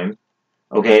over time.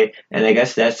 Okay, and I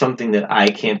guess that's something that I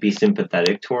can't be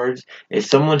sympathetic towards, is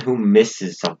someone who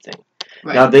misses something.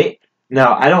 Right.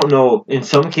 Now I don't know, in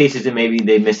some cases maybe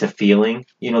they miss a feeling,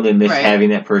 they miss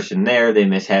having that person there, they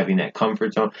miss having that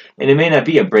comfort zone, and it may not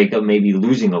be a breakup, maybe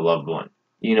losing a loved one,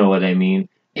 you know what I mean,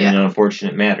 in an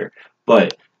unfortunate matter,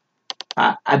 but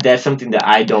that's something that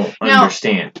I don't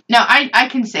understand. Now I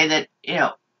can say that,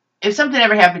 if something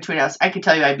ever happened between us, I can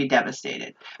tell you I'd be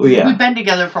devastated. Well, yeah. We've been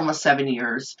together for almost 7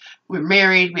 years. We're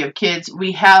married. We have kids.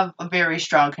 We have a very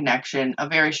strong connection, a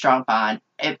very strong bond.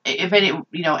 If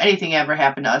anything ever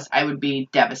happened to us, I would be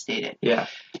devastated. Yeah.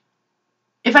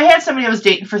 If I had somebody I was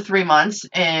dating for 3 months,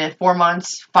 4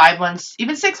 months, 5 months,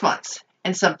 even 6 months,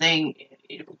 and something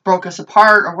broke us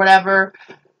apart or whatever,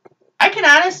 I can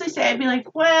honestly say I'd be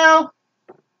like, well,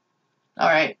 all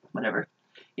right, whatever.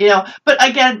 But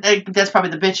again, that's probably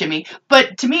the bitch in me.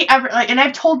 But to me, and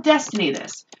I've told Destiny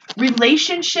this,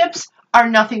 relationships are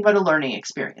nothing but a learning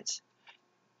experience.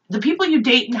 The people you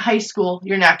date in high school,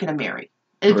 you're not going to marry.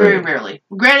 Very rarely.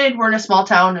 Granted, we're in a small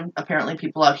town, and apparently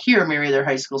people out here marry their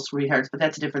high school sweethearts, but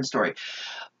that's a different story.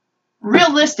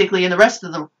 Realistically, in the rest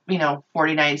of the,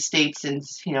 49 states and,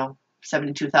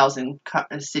 72,000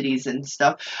 cities and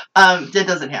stuff, that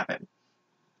doesn't happen.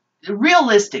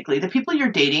 Realistically, the people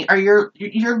you're dating are your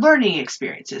learning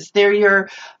experiences. They're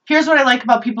here's what I like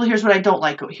about people, here's what I don't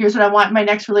like. Here's what I want in my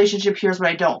next relationship, here's what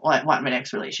I don't want in my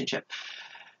next relationship.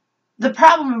 The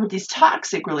problem with these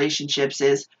toxic relationships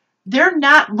is they're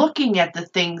not looking at the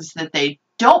things that they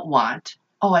don't want.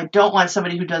 Oh, I don't want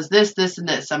somebody who does this, this, and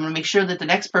this. I'm going to make sure that the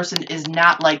next person is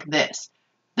not like this.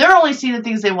 They're only seeing the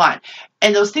things they want.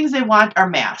 And those things they want are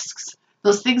masks.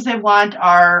 Those things they want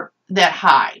are that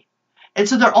high. And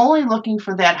so they're only looking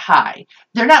for that high.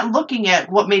 They're not looking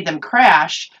at what made them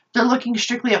crash. They're looking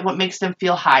strictly at what makes them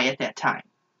feel high at that time.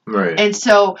 Right. And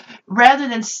so rather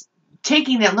than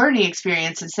taking that learning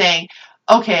experience and saying,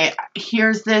 okay,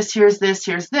 here's this, here's this,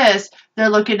 here's this, they're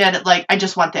looking at it like, I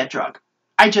just want that drug.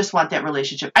 I just want that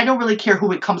relationship. I don't really care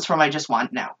who it comes from. I just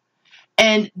want now.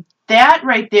 And that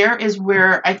right there is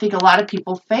where I think a lot of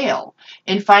people fail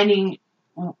in finding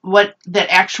what that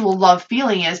actual love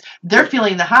feeling is. They're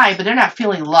feeling the high, but they're not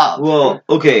feeling love. Well,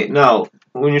 okay, now,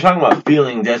 when you're talking about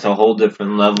feeling, that's a whole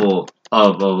different level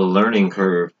of a learning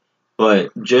curve.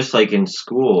 But just like in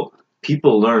school,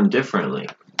 people learn differently.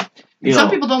 Some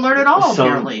people don't learn at all,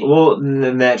 apparently. Well,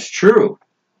 then that's true.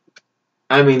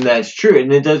 I mean, that's true.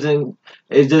 And it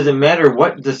doesn't matter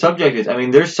what the subject is. I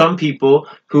mean, there's some people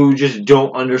who just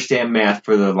don't understand math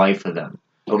for the life of them.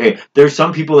 Okay? There's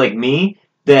some people like me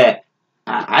that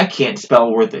I can't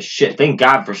spell worth a shit. Thank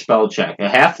God for spell check.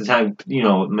 Half the time,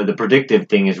 the predictive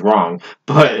thing is wrong.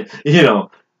 But,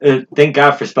 thank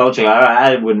God for spell check.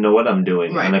 I wouldn't know what I'm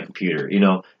doing on a computer,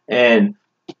 And,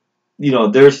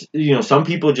 there's, some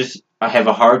people just have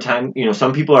a hard time.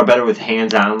 Some people are better with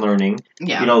hands-on learning.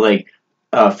 Yeah.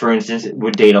 For instance,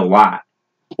 would date a lot.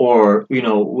 Or,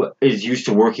 is used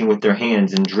to working with their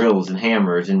hands and drills and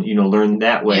hammers and, learn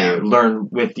that way. Yeah. Or learn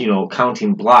with,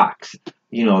 counting blocks.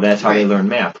 That's how they learn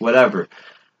math, whatever.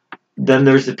 Then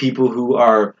there's the people who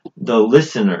are the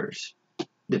listeners,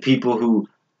 the people who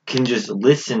can just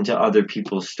listen to other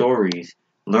people's stories,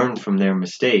 learn from their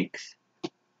mistakes,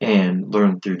 and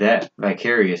learn through that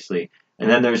vicariously. And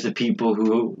then there's the people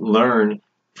who learn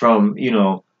from,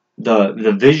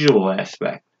 the visual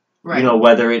aspect. Right.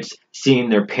 Whether it's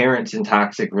seeing their parents in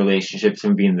toxic relationships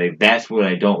and being like, that's what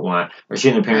I don't want, or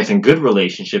seeing their parents in good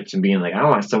relationships and being like, I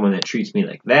want someone that treats me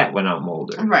like that when I'm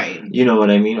older. Right. You know what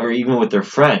I mean? Or even with their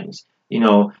friends.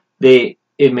 You may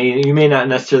not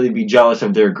necessarily be jealous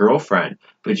of their girlfriend,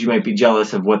 but you might be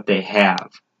jealous of what they have.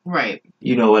 Right.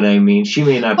 You know what I mean? She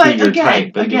may not be your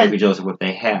type, but you might be jealous of what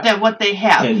they have. What they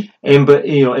have. And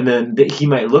then he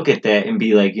might look at that and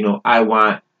be like, I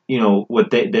want,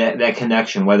 what that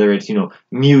connection, whether it's,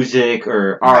 music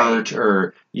or art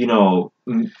or,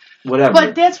 whatever.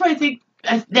 But that's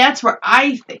where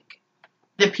I think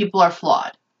that people are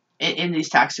flawed in these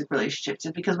toxic relationships.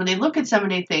 Is because when they look at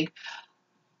somebody, they think,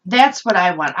 that's what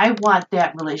I want. I want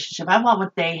that relationship. I want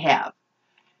what they have.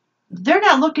 They're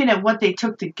not looking at what they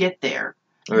took to get there.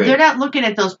 Right. They're not looking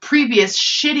at those previous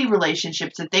shitty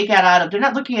relationships that they got out of. They're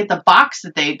not looking at the box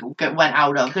that they went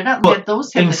out of. They're not looking at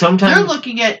those things. They're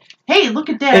looking at, hey, look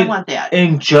at that. I want that.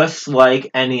 And just like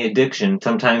any addiction,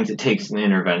 sometimes it takes an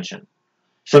intervention.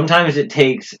 Sometimes it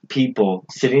takes people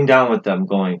sitting down with them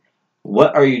going,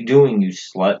 what are you doing, you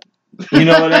slut? You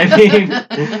know what I mean?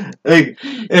 Like,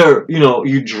 or,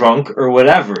 you drunk or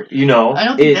whatever, I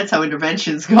don't think that's how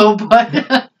interventions go, but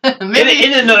maybe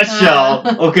in a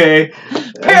nutshell, okay?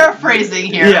 Paraphrasing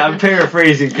here. Yeah, I'm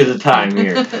paraphrasing because of time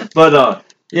here. But,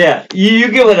 yeah, you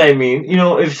get what I mean.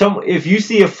 If you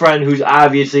see a friend who's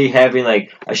obviously having,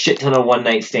 like, a shit ton of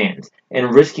one-night stands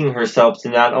and risking herself to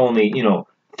not only,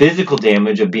 physical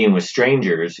damage of being with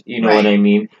strangers, you know what I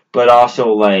mean, but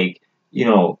also, like,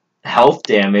 health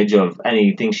damage of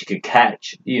anything she could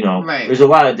catch, There's a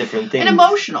lot of different things. And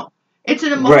emotional. It's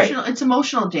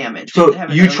emotional damage. So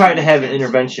you try to have an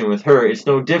intervention with her. It's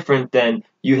no different than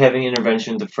you having an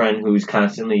intervention with a friend who's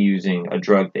constantly using a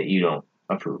drug that you don't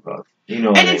approve of. You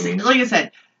know what I mean? Like I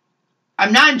said,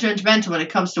 I'm non-judgmental when it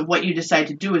comes to what you decide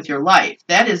to do with your life.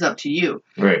 That is up to you.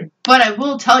 Right. But I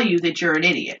will tell you that you're an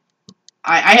idiot.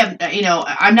 I have,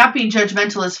 I'm not being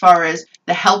judgmental as far as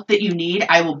the help that you need.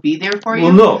 I will be there for you.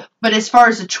 Well, no. But as far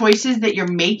as the choices that you're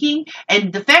making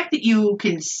and the fact that you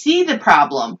can see the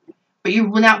problem, but you're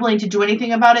not willing to do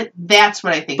anything about it, that's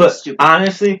what I think is stupid.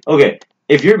 Honestly, okay,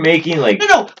 if you're making like...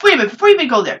 No, wait a minute, before you even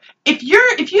go there. If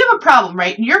you have a problem,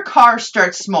 right, and your car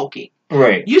starts smoking,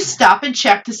 right, you stop and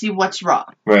check to see what's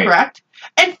wrong, right, correct?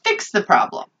 And fix the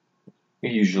problem.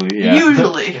 Usually, yeah.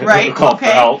 Usually, right? Call for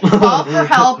help. Call for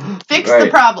help. Fix the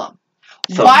problem.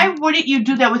 So, why wouldn't you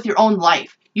do that with your own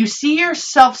life? You see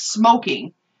yourself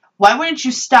smoking. Why wouldn't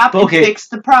you stop and fix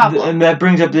the problem? And that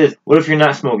brings up this. What if you're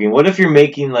not smoking? What if you're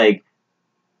making, like,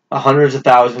 hundreds of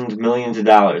thousands, millions of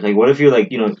dollars? Like, what if you're,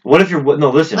 like, what if you're...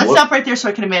 No, listen. Let's stop right there so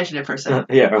I can imagine it for a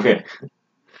second. Yeah, okay.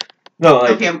 No,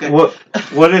 like... Okay, I'm good. What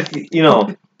if,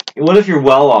 what if you're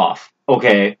well off,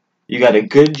 okay? You got a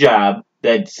good job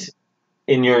that's...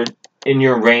 in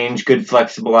your range, good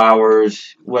flexible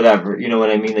hours, whatever, you know what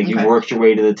I mean? Like, you worked your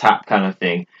way to the top kind of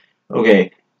thing.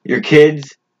 Okay, your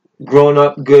kids growing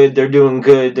up good, they're doing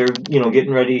good, they're,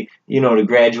 getting ready, to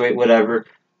graduate, whatever.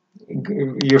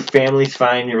 Your family's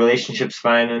fine, your relationship's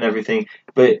fine and everything,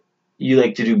 but you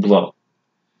like to do blow.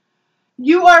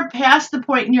 You are past the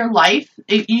point in your life,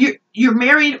 you're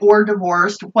married or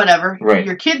divorced, whatever. Right.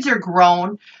 Your kids are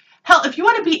grown. Hell, if you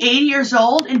want to be 80 years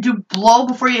old and do blow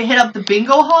before you hit up the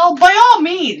bingo hall, by all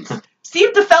means.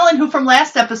 Steve the Felon, who from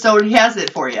last episode, he has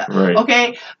it for you. Right.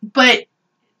 Okay? But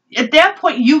at that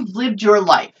point, you've lived your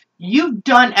life. You've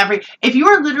done if you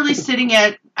are literally sitting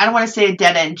at, I don't want to say a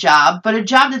dead-end job, but a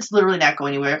job that's literally not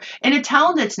going anywhere, in a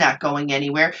town that's not going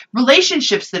anywhere,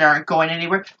 relationships that aren't going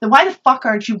anywhere, then why the fuck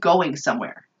aren't you going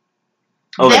somewhere?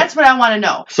 Okay. That's what I want to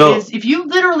know. So, is if you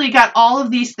literally got all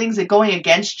of these things that going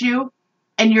against you,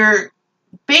 and you're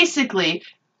basically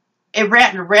a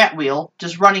rat in a rat wheel,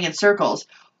 just running in circles,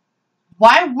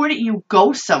 why wouldn't you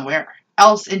go somewhere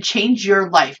else and change your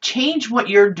life? Change what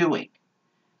you're doing.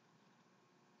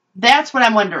 That's what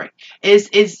I'm wondering.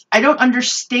 Is I don't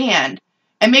understand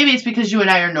And maybe it's because you and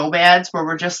I are nomads, where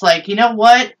we're just like, you know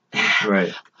what?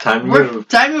 Right. Time to move.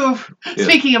 Time to move. Yeah.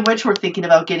 Speaking of which, we're thinking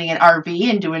about getting an RV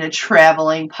and doing a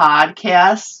traveling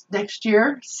podcast next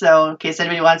year. So in case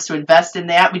anybody wants to invest in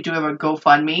that, we do have a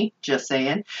GoFundMe. Just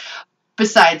saying.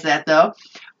 Besides that, though,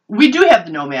 we do have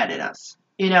the nomad in us,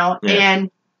 Yeah.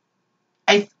 and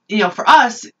for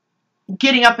us,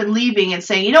 getting up and leaving and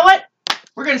saying, you know what,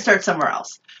 we're going to start somewhere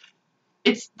else.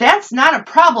 That's not a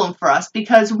problem for us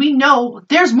because we know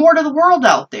there's more to the world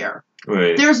out there.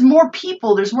 Right. There's more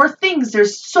people. There's more things.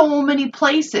 There's so many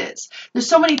places. There's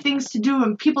so many things to do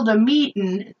and people to meet,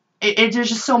 and there's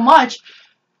just so much.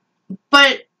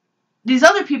 But these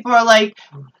other people are like,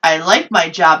 I like my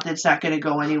job that's not going to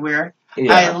go anywhere.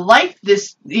 Yeah. I like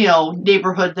this,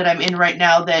 neighborhood that I'm in right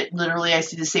now that literally I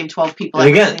see the same 12 people And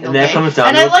every again, single and that day. comes down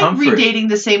And to I like comfort. redating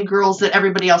the same girls that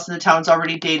everybody else in the town's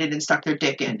already dated and stuck their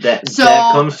dick in. That So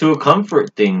comes to a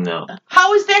comfort thing, though.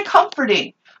 how is that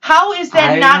comforting? How is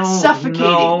that not suffocating?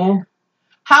 Know.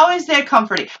 How is that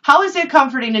comforting? How is that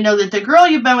comforting to know that the girl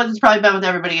you've been with has probably been with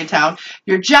everybody in town,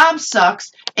 your job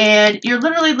sucks, and you're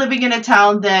literally living in a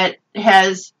town that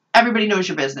has everybody knows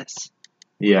your business?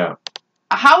 Yeah.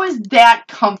 How is that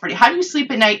comforting? How do you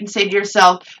sleep at night and say to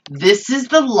yourself, this is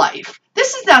the life?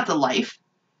 This is not the life.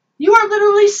 You are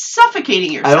literally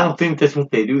suffocating yourself. I don't think that's what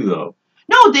they do, though.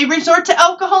 No, they resort to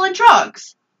alcohol and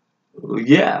drugs.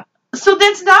 Yeah. So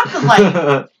that's not the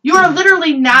life. You are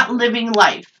literally not living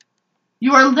life.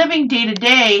 You are living day to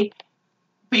day,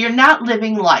 but you're not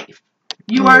living life.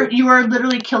 You are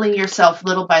literally killing yourself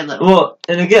little by little. Well,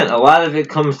 and again, a lot of it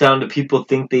comes down to people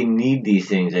think they need these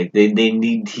things. Like, they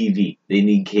need TV. They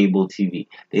need cable TV.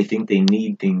 They think they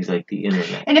need things like the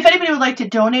internet. And if anybody would like to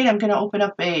donate, I'm going to open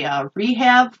up a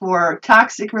rehab for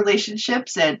toxic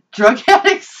relationships and drug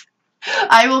addicts.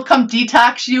 I will come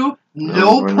detox you.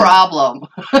 No problem.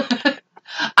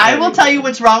 I will tell you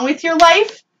what's wrong with your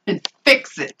life and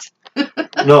fix it.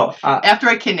 No. After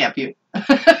I kidnap you.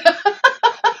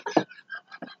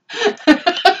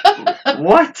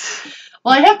 What?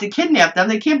 Well, I have to kidnap them.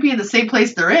 They can't be in the same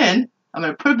place they're in. I'm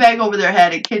going to put a bag over their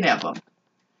head and kidnap them.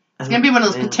 It's going to be one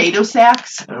of those potato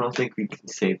sacks. I don't think we can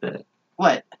say that.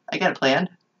 What? I got it planned.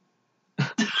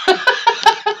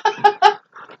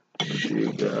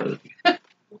 Dear God.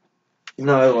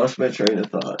 No, I lost my train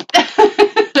of thought.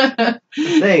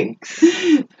 Thanks.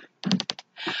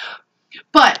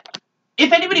 But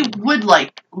if anybody would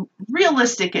like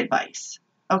realistic advice,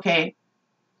 okay,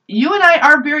 you and I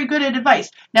are very good at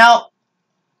advice. Now,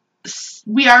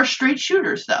 we are straight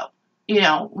shooters, though.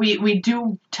 We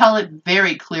do tell it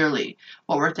very clearly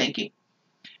what we're thinking.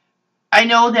 I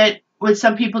know that with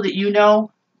some people that you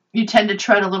tend to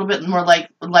tread a little bit more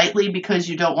lightly because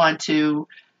you don't want to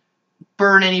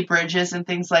burn any bridges and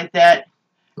things like that.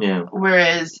 Yeah.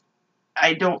 Whereas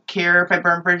I don't care if I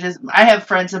burn bridges. I have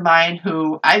friends of mine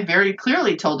who I very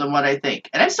clearly told them what I think.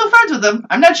 And I'm still friends with them.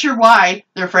 I'm not sure why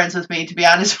they're friends with me, to be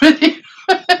honest with you.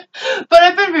 But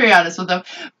I've been very honest with them.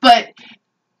 But,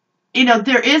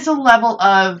 there is a level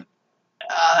of,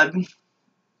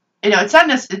 it's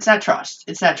not trust.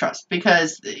 It's not trust.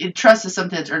 Because trust is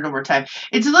something that's earned over time.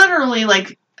 It's literally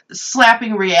like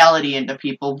slapping reality into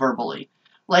people verbally.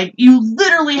 Like, you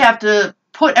literally have to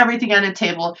put everything on a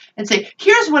table and say,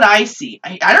 here's what I see.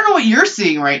 I don't know what you're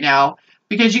seeing right now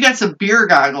because you got some beer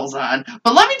goggles on.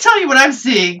 But let me tell you what I'm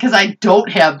seeing because I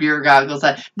don't have beer goggles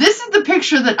on. This is the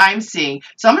picture that I'm seeing.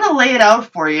 So I'm going to lay it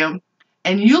out for you.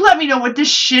 And you let me know what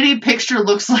this shitty picture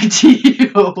looks like to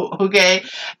you, okay?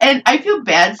 And I feel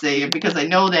bad saying it because I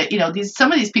know that,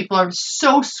 some of these people are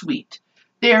so sweet.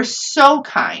 They are so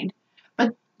kind.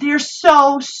 But they're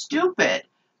so stupid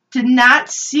to not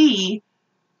see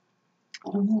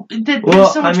that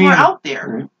there's so much more out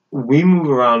there. We move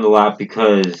around a lot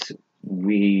because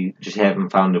we just haven't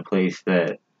found a place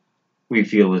that we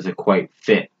feel is a quite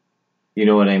fit. You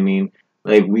know what I mean?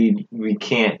 Like, we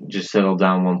can't just settle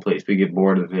down one place. We get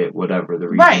bored of it, whatever the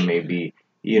reason may be.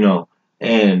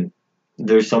 And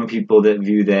there's some people that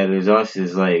view that as us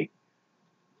as like,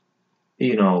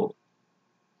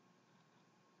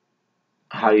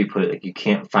 how do you put it? Like, you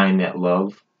can't find that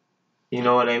love. You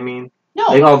know what I mean? No.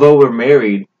 Like, although we're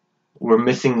married, we're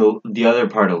missing the other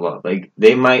part of love. Like,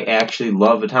 they might actually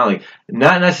love a town. Like,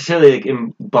 not necessarily like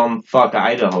in bumfuck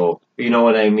Idaho. You know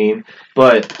what I mean?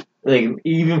 But like,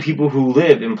 even people who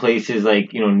live in places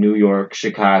like, New York,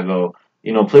 Chicago,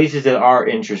 places that are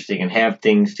interesting and have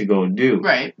things to go do.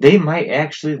 Right. They might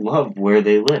actually love where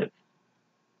they live.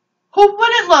 Who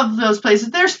wouldn't love those places?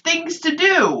 There's things to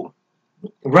do.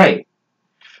 Right.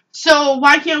 So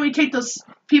why can't we take those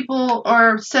people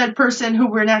or said person who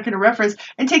we're not going to reference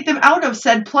and take them out of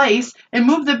said place and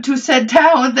move them to said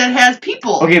town that has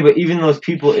people? Okay, but even those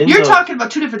people in You're talking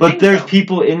about two different things. But there's though.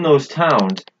 people in those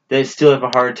towns that still have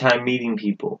a hard time meeting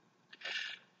people.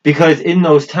 Because in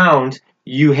those towns,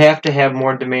 you have to have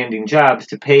more demanding jobs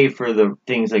to pay for the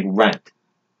things like rent.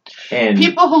 And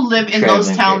people who live in those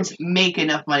towns carriage. make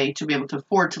enough money to be able to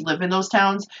afford to live in those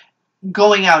towns.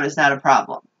 Going out is not a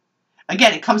problem.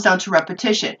 Again, it comes down to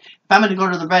repetition. If I'm going to go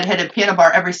to the Red-Headed Piano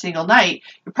Bar every single night,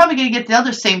 you're probably going to get the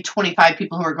other same 25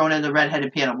 people who are going to the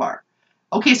Red-Headed Piano Bar.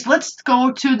 Okay, so let's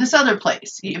go to this other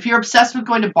place. If you're obsessed with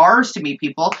going to bars to meet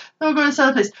people, then we'll go to this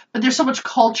other place. But there's so much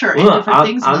culture and different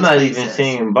things in those I'm not places. even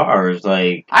saying in bars.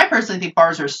 Like, I personally think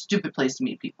bars are a stupid place to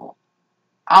meet people.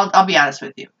 I'll be honest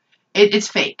with you. It's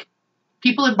fake.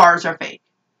 People in bars are fake.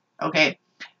 Okay?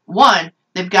 One,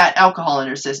 they've got alcohol in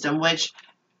their system, which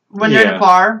when they're in a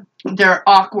bar, they're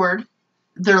awkward,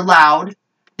 they're loud,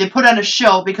 they put on a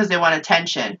show because they want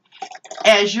attention.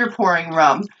 As you're pouring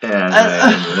rum.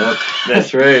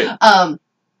 That's right.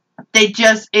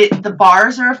 The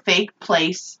bars are a fake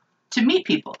place to meet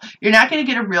people. You're not going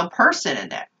to get a real person in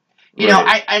there. You know,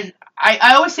 I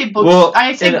always say books. Well,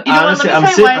 I say, you know honestly, what, let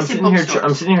me tell you why I say bookstores.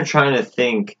 I'm sitting here trying to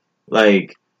think,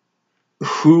 like,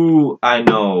 who I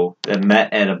know that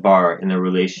met at a bar and the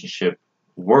relationship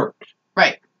worked.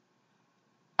 Right.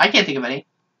 I can't think of any.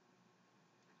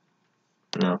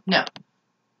 No.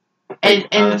 And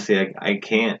honestly, I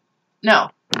can't. No.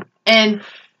 And,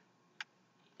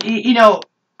 you know,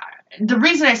 the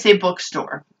reason I say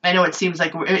bookstore, I know it seems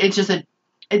like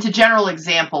it's a general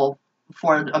example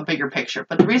for a bigger picture.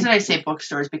 But the reason I say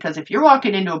bookstore is because if you're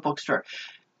walking into a bookstore,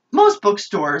 most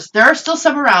bookstores, there are still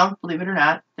some around, believe it or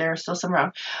not, there are still some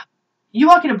around. You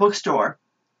walk in a bookstore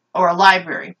or a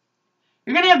library,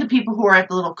 you're going to have the people who are at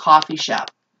the little coffee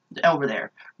shop over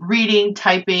there, reading,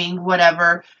 typing,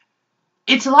 whatever.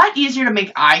 It's a lot easier to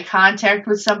make eye contact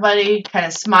with somebody, kind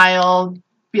of smile,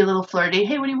 be a little flirty.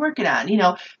 Hey, what are you working on? You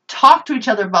know, talk to each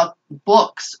other about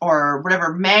books or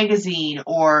whatever, magazine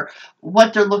or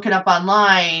what they're looking up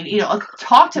online. You know,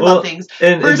 talk about things.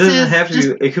 And it doesn't have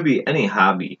to be, it could be any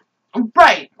hobby.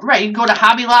 Right. You can go to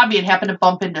Hobby Lobby and happen to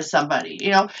bump into somebody,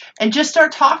 you know, and just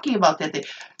start talking about that thing.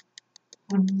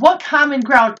 What common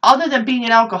ground, other than being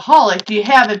an alcoholic, do you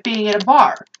have at being at a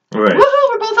bar? Right. Woohoo,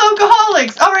 we're both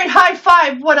alcoholics. All right, high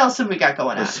five. What else have we got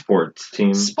going on? A sports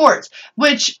team. Sports,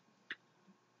 which,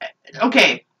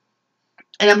 okay,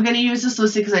 and I'm going to use this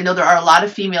loosely because I know there are a lot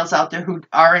of females out there who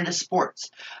are into sports.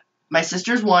 My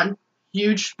sister's one,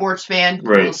 huge sports fan,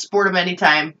 will sport them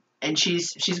anytime, and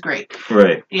she's great.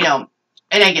 Right. You know,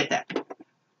 and I get that.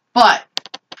 But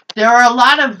there are a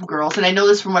lot of girls, and I know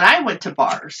this from when I went to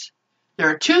bars, there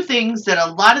are two things that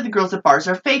a lot of the girls at bars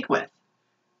are fake with.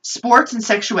 Sports and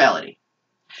sexuality.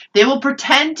 They will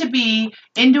pretend to be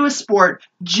into a sport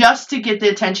just to get the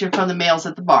attention from the males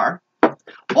at the bar.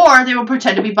 Or they will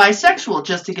pretend to be bisexual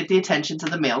just to get the attentions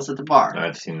of the males at the bar.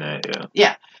 I've seen that, yeah.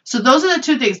 Yeah. So those are the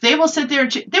two things. They will sit there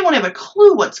and they won't have a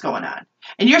clue what's going on.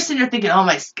 And you're sitting there thinking, oh,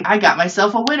 I got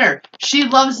myself a winner. She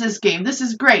loves this game. This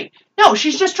is great. No,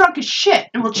 she's just drunk as shit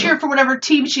and will cheer for whatever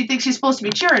team she thinks she's supposed to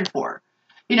be cheering for.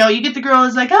 You know, you get the girl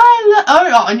who's like,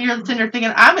 and you're sitting there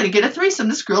thinking, I'm going to get a threesome.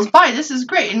 This girl's bi. This is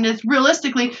great. And it's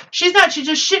realistically, she's not. She's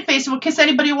just shit-faced and will kiss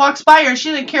anybody who walks by her. And she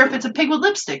doesn't care if it's a pig with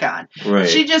lipstick on. Right.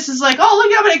 She just is like, oh,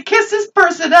 look, I'm going to kiss this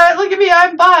person. Look at me,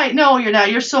 I'm bi. No, you're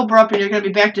not. You're sober up and you're going to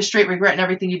be back to straight regretting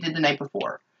everything you did the night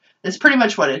before. That's pretty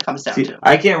much what it comes down to.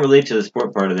 I can't relate to the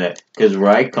sport part of that because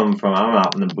where I come from, I'm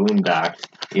out in the boondocks.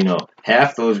 You know,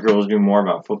 half those girls do more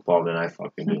about football than I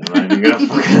fucking do. I'm not even going to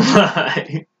fucking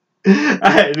lie.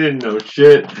 I didn't know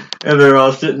shit. And they're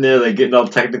all sitting there like getting all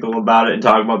technical about it and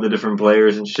talking about the different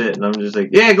players and shit. And I'm just like,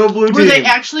 yeah, go blue team. Were they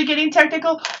actually getting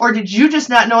technical? Or did you just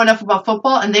not know enough about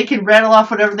football and they could rattle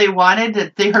off whatever they wanted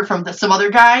that they heard from some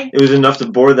other guy? It was enough to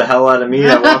bore the hell out of me.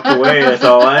 I walked away. That's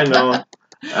all I know.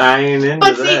 I ain't into that.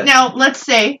 But see, now let's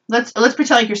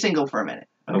pretend like you're single for a minute.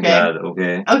 Okay? Oh God,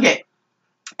 okay. Okay.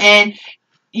 And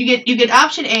you get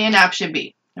option A and option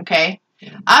B. Okay?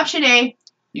 Option A,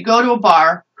 you go to a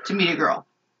bar to meet a girl.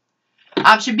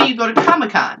 Option B, you go to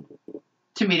Comic-Con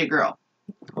to meet a girl.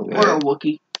 Okay. Or a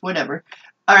Wookiee, whatever.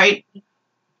 Alright.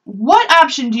 What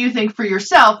option do you think for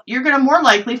yourself you're going to more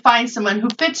likely find someone who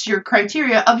fits your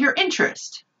criteria of your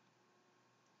interest?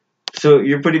 So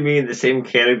you're putting me in the same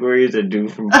category as a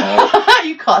dude from Paul?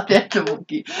 You caught that, the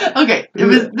Wookiee. Okay,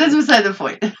 this was beside the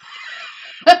point.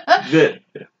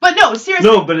 But no, seriously.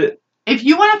 No, but if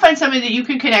you want to find somebody that you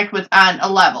can connect with on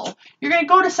a level, you're going to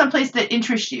go to someplace that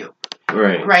interests you.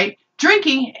 Right. Right?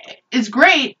 Drinking is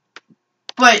great,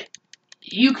 but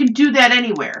you can do that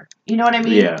anywhere. You know what I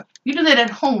mean? Yeah. You do that at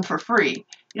home for free.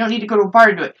 You don't need to go to a bar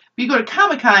to do it. But you go to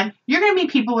Comic-Con, you're going to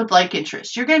meet people with like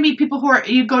interests. You're going to meet people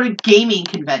you go to gaming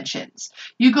conventions.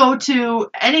 You go to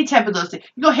any type of those things.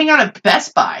 You go hang out at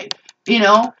Best Buy, you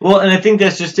know? Well, and I think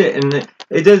that's just it. And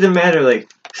it doesn't matter. Like,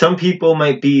 some people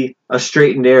might be a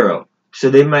straight and arrow. So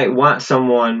they might want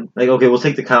someone, like, okay, we'll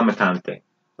take the Comic-Con thing.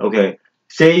 Okay.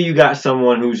 Say you got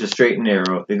someone who's a straight and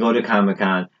narrow. They go to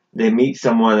Comic-Con. They meet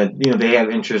someone that, they have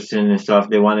interest in and stuff.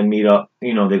 They want to meet up.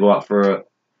 They go out for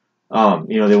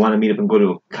they want to meet up and go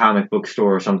to a comic book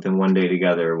store or something one day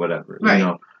together or whatever.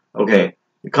 Right. Okay.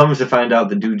 It comes to find out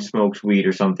the dude smokes weed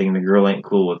or something and the girl ain't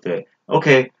cool with it.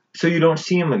 Okay. So you don't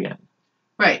see him again.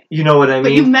 Right. You know what I mean?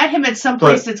 But you met him at some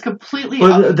place that's completely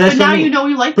but now you know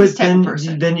you like this type of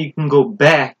person. Then you can go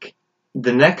back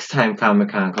the next time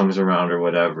Comic-Con comes around or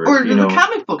whatever. Or the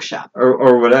comic book shop.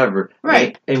 Or whatever.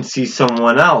 Right. And see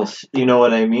someone else. You know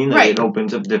what I mean? Like, right. It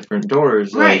opens up different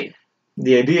doors. Right. Like,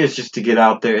 the idea is just to get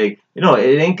out there. Like,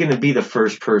 it ain't going to be the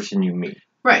first person you meet.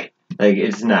 Right. Like,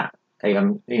 it's not. Like,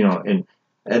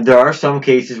 and there are some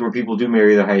cases where people do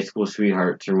marry their high school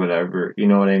sweethearts or whatever. You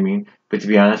know what I mean? But to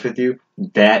be honest with you,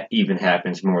 that even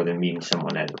happens more than meeting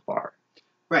someone at a bar.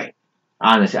 Right.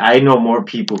 Honestly, I know more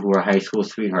people who are high school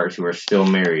sweethearts who are still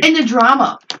married. And the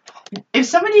drama. If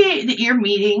somebody that you're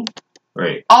meeting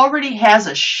right. already has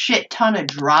a shit ton of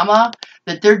drama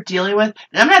that they're dealing with,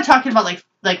 and I'm not talking about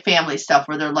like family stuff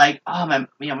where they're like, oh,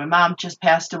 my mom just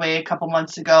passed away a couple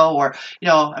months ago, or,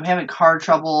 I'm having car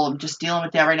trouble, I'm just dealing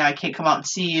with that right now, I can't come out and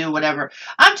see you, whatever.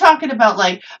 I'm talking about,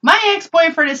 like, my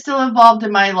ex-boyfriend is still involved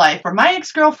in my life, or my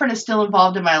ex-girlfriend is still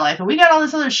involved in my life, and we got all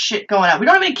this other shit going on. We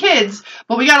don't have any kids,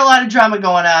 but we got a lot of drama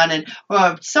going on,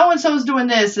 and so-and-so's doing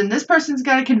this, and this person's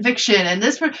got a conviction, and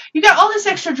you got all this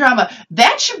extra drama.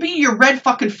 That should be your red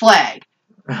fucking flag.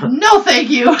 No, thank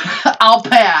you. I'll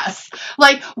pass.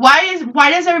 Like, why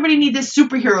does everybody need this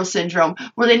superhero syndrome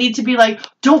where they need to be like,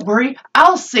 don't worry,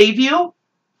 I'll save you?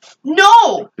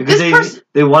 No. Because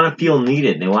they want to feel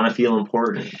needed. They want to feel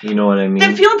important. You know what I mean?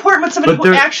 They feel important with somebody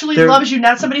who actually loves you,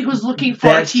 not somebody who's looking for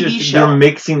a TV show. They're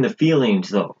mixing the feelings,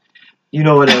 though. You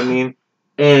know what I mean?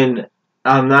 And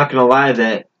I'm not going to lie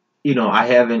that, I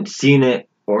haven't seen it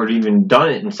or even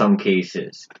done it in some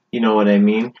cases. You know what I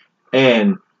mean?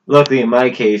 And luckily, in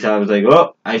my case, I was like,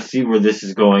 oh, I see where this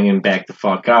is going and back the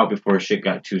fuck out before shit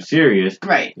got too serious.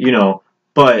 Right.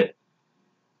 But,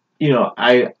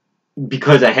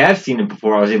 because I have seen it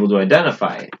before, I was able to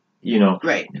identify it.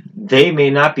 Right. They may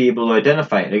not be able to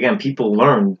identify it. Again, people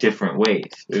learn different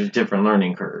ways. There's different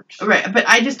learning curves. Right, but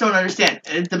I just don't understand.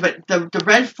 The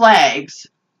red flags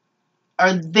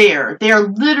are there. They are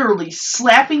literally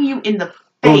slapping you in the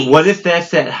face. But what if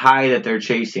that's that high that they're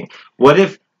chasing? What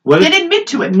if... Then admit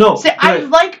to it. No. Say, I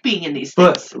like being in these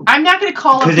things. I'm not going to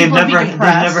call up people and be depressed. They've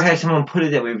never had someone put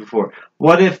it that way before.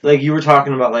 What if, like you were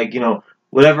talking about, like,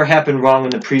 whatever happened wrong in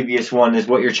the previous one is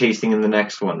what you're chasing in the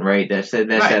next one, right? That's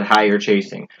that high you're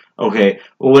chasing. Okay.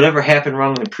 Well, whatever happened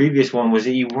wrong in the previous one was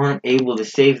that you weren't able to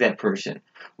save that person.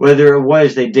 Whether it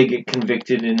was they did get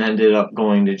convicted and ended up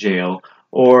going to jail,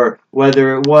 or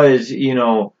whether it was,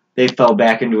 they fell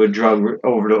back into a drug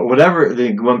overdose, or whatever,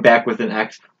 they went back with an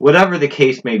ex, whatever the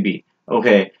case may be.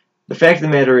 Okay, the fact of the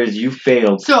matter is you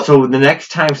failed. So the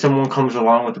next time someone comes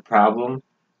along with a problem,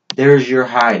 there's your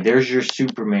high, there's your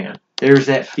Superman, there's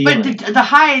that feeling. But the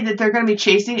high that they're going to be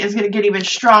chasing is going to get even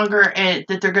stronger, and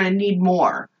that they're going to need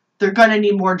more. They're going to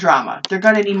need more drama. They're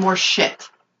going to need more shit.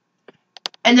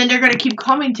 And then they're going to keep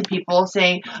coming to people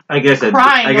saying,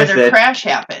 crying when their crash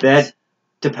happens. That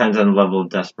depends on the level of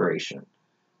desperation.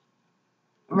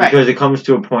 Right. Because it comes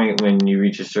to a point when you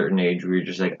reach a certain age where you're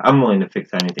just like, I'm willing to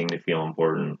fix anything to feel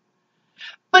important.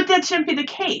 But that shouldn't be the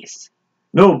case.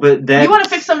 No, but that... You want to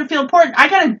fix something to feel important? I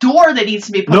got a door that needs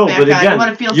to be put back on. You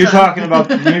want to feel you're talking about...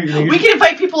 we can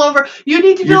invite people over. You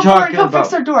need to feel important. Go fix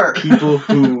their door. People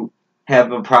who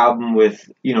have a problem with,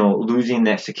 losing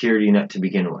that security net to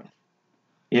begin with.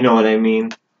 You know what I mean?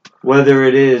 Whether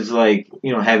it is, like,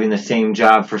 having the same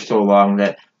job for so long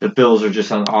that the bills are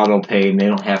just on auto pay and they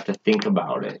don't have to think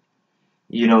about it.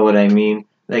 You know what I mean?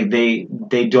 Like, they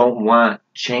don't want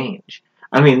change.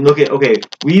 I mean,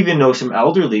 we even know some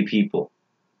elderly people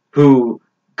who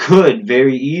could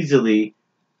very easily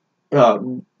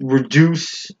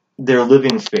reduce their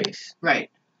living space. Right.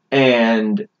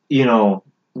 And,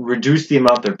 reduce the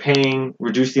amount they're paying,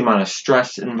 reduce the amount of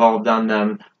stress involved on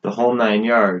them, the whole 9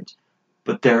 yards.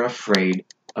 But they're afraid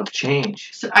of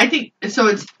change. So I think it's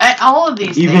all of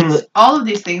these things. All of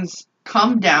these things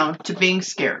come down to being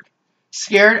scared.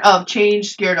 Scared of change,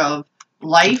 scared of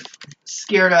life,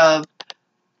 scared of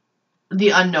the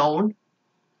unknown.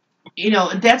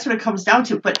 that's what it comes down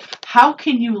to. But how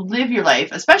can you live your life,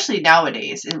 especially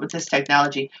nowadays with this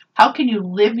technology, how can you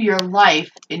live your life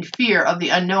in fear of the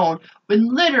unknown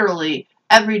when literally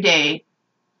every day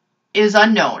is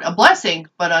unknown? A blessing,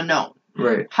 but unknown.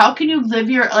 Right. How can you live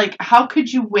how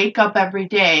could you wake up every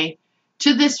day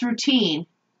to this routine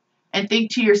and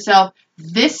think to yourself,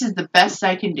 this is the best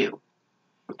I can do,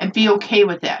 and be okay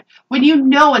with that, when you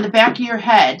know in the back of your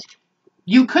head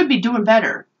you could be doing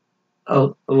better?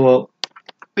 Oh, well,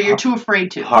 but you're too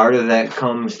afraid to. Part of that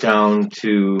comes down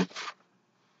to,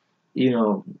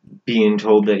 being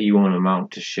told that you won't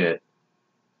amount to shit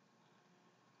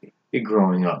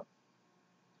growing up.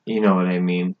 You know what I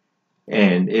mean?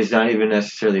 And it's not even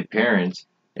necessarily parents.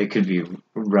 It could be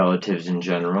relatives in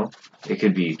general. It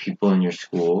could be people in your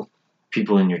school,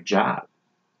 people in your job.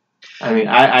 I mean,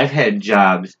 I've had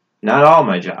jobs, not all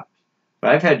my jobs,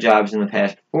 but I've had jobs in the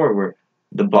past before where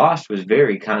the boss was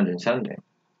very condescending.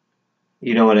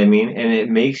 You know what I mean? And it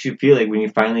makes you feel like when you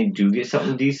finally do get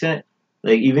something decent,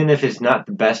 like even if it's not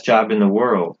the best job in the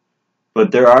world,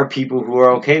 but there are people who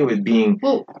are okay with being,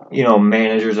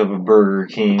 managers of a Burger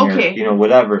King or,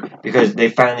 whatever, because they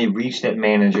finally reached that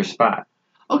manager spot.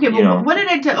 Okay, but what did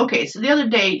I tell? Okay, so the other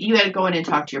day you had to go in and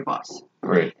talk to your boss.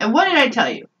 Right. And what did I tell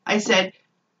you? I said,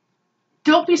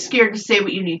 don't be scared to say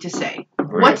what you need to say.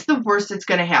 Right. What's the worst that's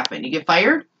going to happen? You get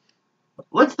fired?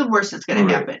 What's the worst that's going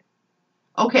to happen?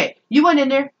 Okay, you went in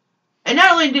there, and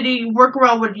not only did he work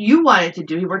around what you wanted to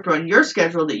do, he worked around your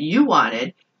schedule that you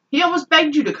wanted. He almost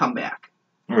begged you to come back.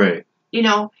 Right.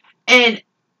 And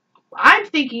I'm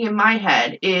thinking in my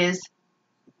head is,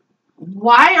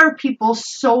 why are people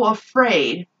so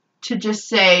afraid to just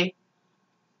say,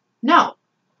 no,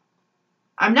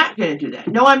 I'm not going to do that.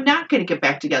 No, I'm not going to get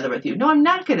back together with you. No, I'm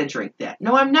not going to drink that.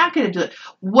 No, I'm not going to do it.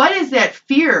 What is that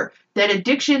fear, that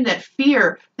addiction, that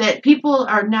fear that people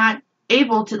are not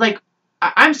able to,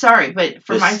 I'm sorry, but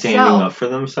for myself. Standing up for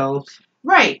themselves?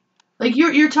 Right. Like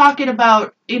you're talking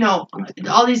about,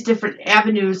 all these different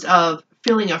avenues of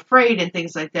feeling afraid and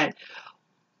things like that.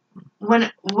 When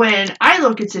I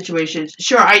look at situations,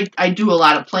 sure, I do a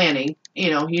lot of planning.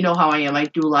 You know how I am. I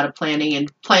do a lot of planning and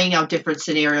playing out different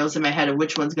scenarios in my head of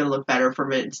which one's going to look better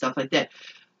for it and stuff like that.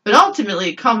 But ultimately,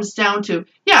 it comes down to,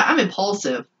 I'm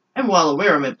impulsive. I'm well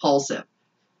aware I'm impulsive.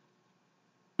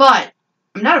 But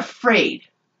I'm not afraid.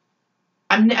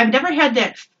 I've never had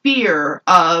that fear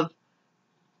of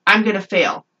I'm going to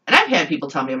fail. And I've had people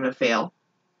tell me I'm going to fail.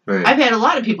 Right. I've had a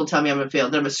lot of people tell me I'm going to fail,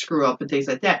 that I'm going to screw up and things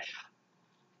like that.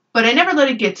 But I never let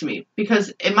it get to me,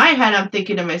 because in my head I'm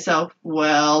thinking to myself,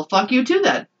 well, fuck you too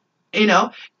then.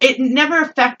 It never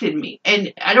affected me.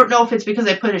 And I don't know if it's because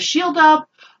I put a shield up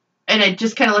and I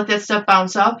just kind of let that stuff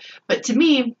bounce off. But to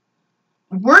me,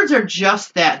 words are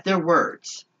just that. They're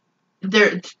words.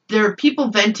 They're people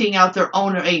venting out their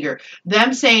own anger.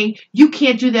 Them saying, you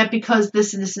can't do that because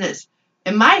this and this and this.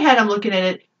 In my head, I'm looking at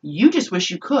it, you just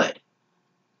wish you could.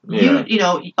 Yeah.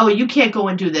 You can't go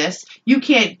and do this.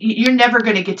 You're never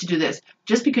going to get to do this.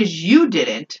 Just because you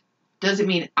didn't doesn't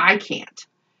mean I can't.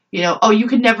 You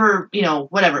could never,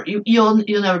 whatever. You'll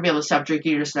never be able to stop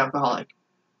drinking. You're just an alcoholic.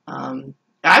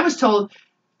 I was told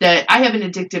that I have an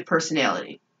addictive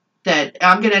personality, that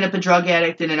I'm going to end up a drug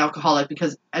addict and an alcoholic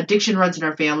because addiction runs in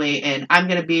our family, and I have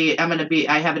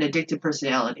an addictive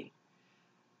personality.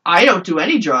 I don't do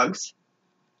any drugs.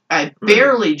 I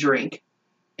barely drink.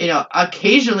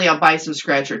 Occasionally I'll buy some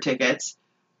scratcher tickets.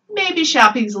 Maybe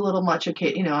shopping's a little much,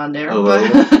 on there.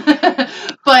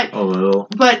 But a little.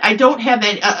 But I don't have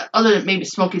any, other than maybe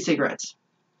smoking cigarettes.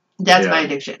 That's my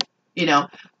addiction,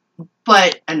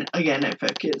 But, and again, I've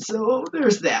had kids, so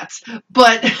there's that.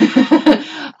 But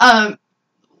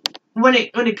when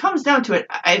it comes down to it,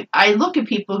 I look at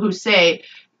people who say,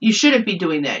 you shouldn't be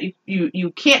doing that.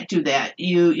 You can't do that.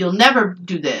 You'll never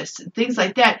do this. Things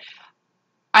like that.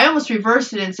 I almost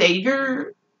reverse it and say,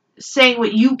 you're saying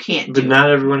what you can't do. But not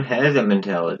everyone has that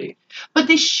mentality. But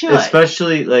they should.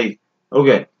 Especially,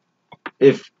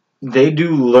 if they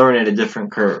do learn at a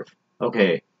different curve.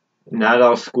 Okay, not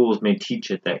all schools may teach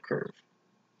at that curve.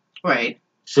 Right.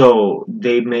 So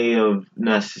they may have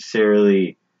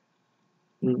necessarily,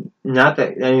 not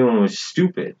that anyone was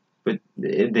stupid, but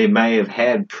they may have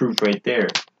had proof right there.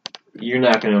 You're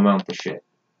not going to amount to shit.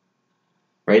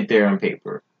 Right there on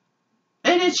paper.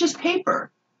 And it's just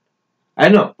paper. I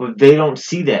know, but they don't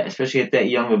see that, especially at that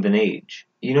young of an age.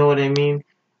 You know what I mean?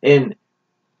 And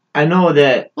I know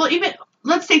that... Well,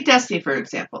 let's take Destiny, for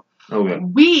example. Okay.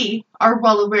 We are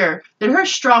well aware that her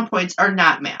strong points are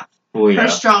not math. Oh, yeah. Her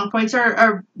strong points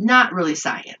are not really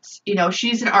science.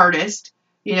 She's an artist.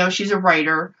 She's a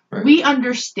writer. Right. We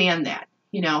understand that,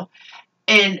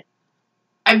 And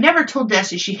I've never told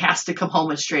Destiny she has to come home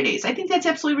with straight A's. I think that's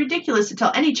absolutely ridiculous to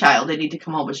tell any child they need to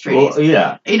come home with straight A's.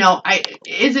 Yeah.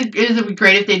 Is it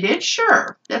great if they did?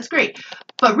 Sure, that's great.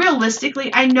 But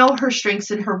realistically, I know her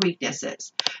strengths and her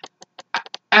weaknesses.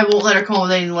 I won't let her come home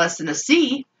with anything less than a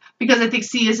C, because I think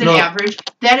C is an average.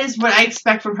 That is what I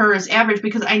expect from her as average,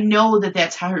 because I know that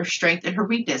that's how her strength and her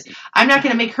weakness. I'm not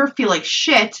going to make her feel like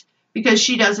shit because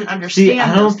she doesn't understand. See,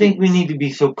 I don't think we need to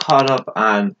be so caught up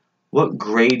on what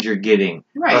grade you're getting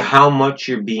or how much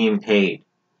you're being paid.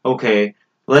 Okay,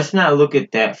 let's not look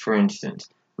at that, for instance.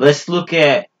 Let's look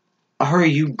at, are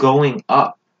you going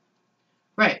up?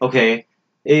 Right. Okay,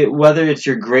 whether it's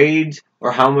your grades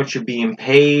or how much you're being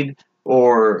paid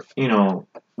or,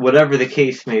 whatever the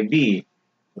case may be,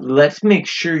 let's make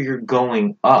sure you're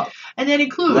going up. And that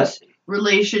includes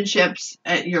relationships,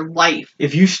 your life.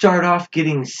 If you start off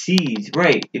getting C's,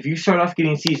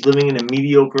 living in a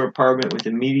mediocre apartment with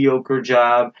a mediocre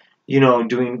job,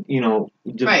 doing,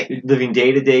 living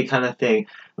day to day kind of thing.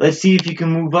 Let's see if you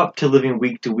can move up to living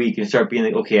week to week and start being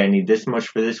like, okay, I need this much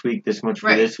for this week, this much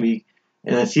for this week.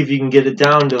 And let's see if you can get it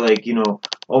down to like,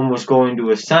 almost going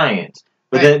to a science.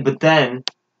 But then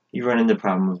you run into the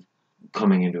problem of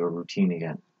coming into a routine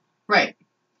again. Right.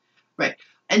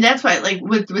 And that's why, like,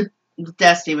 with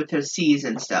Destiny, with her C's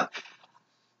and stuff,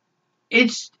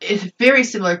 it's very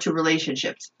similar to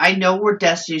relationships. I know where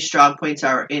Destiny's strong points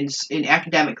are in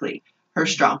academically, her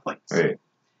strong points. Right.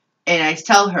 And I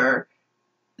tell her,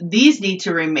 these need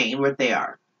to remain what they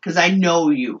are, because I know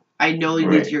you. I know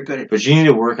that you're good at But you need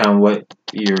to work on what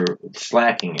you're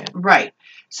slacking in. Right.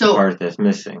 So the part that's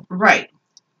missing. Right.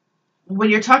 When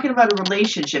you're talking about a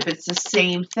relationship, it's the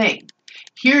same thing.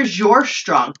 Here's your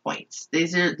strong points.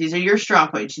 These are your strong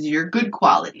points. These are your good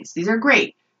qualities. These are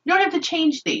great. You don't have to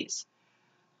change these.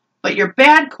 But your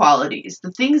bad qualities,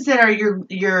 the things that are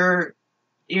you're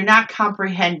not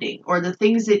comprehending, or the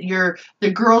things that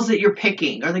the girls that you're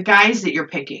picking, or the guys that you're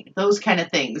picking, those kind of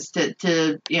things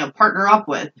to partner up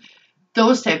with,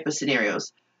 those type of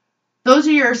scenarios. Those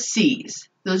are your C's.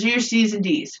 Those are your C's and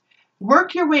D's.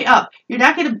 Work your way up. You're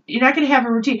not gonna have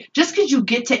a routine. Just because you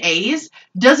get to A's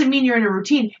doesn't mean you're in a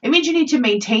routine. It means you need to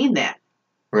maintain that.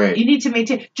 Right. You need to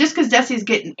maintain. Just because Destiny's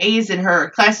getting A's in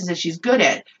her classes that she's good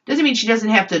at doesn't mean she doesn't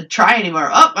have to try anymore.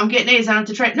 Oh, I'm getting A's. I don't have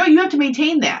to try. No, you have to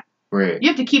maintain that. Right. You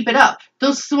have to keep it up.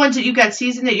 Those ones that you got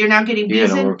C's in that you're now getting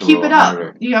B's in, keep it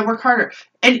up. You gotta work harder.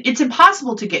 And it's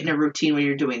impossible to get in a routine when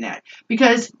you're doing that,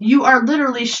 because you are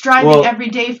literally striving every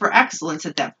day for excellence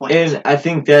at that point. And I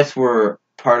think that's where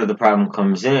part of the problem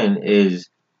comes in, is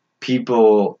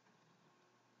people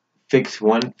fix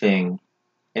one thing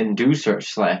and do start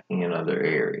slacking in other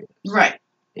areas. Right.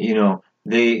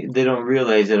 They don't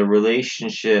realize that a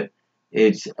relationship,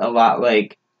 it's a lot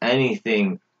like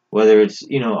anything, whether it's,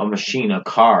 a machine, a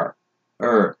car,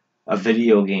 or a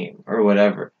video game, or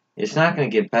whatever. It's not going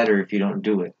to get better if you don't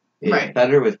do it. It's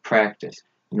better with practice.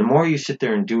 And the more you sit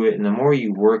there and do it, and the more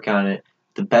you work on it,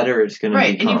 the better it's going to become.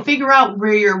 Right, and you figure out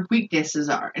where your weaknesses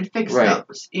are and fix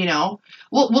those,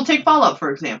 We'll take Fallout,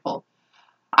 for example.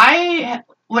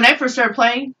 When I first started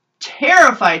playing,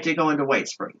 terrified to go into White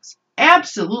Springs.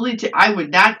 Absolutely, I would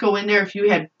not go in there if you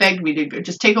had begged me to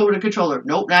just take over the controller.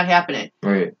 Nope, not happening.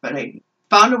 Right. But I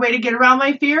found a way to get around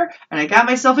my fear, and I got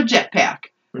myself a jetpack,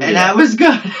 and I was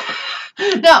good.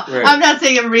 No, I'm not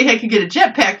saying everybody could get a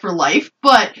jetpack for life,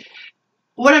 but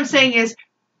what I'm saying is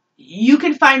you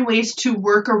can find ways to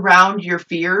work around your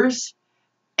fears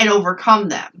and overcome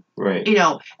them. Right.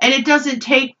 And it doesn't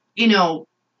take, it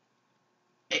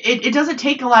doesn't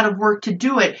take a lot of work to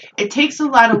do it. It takes a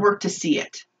lot of work to see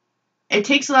it. It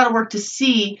takes a lot of work to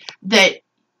see that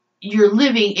you're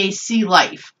living a C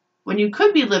life when you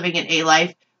could be living an A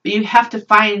life, but you have to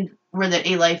find where that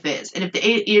A life is. And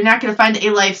if you're not going to find the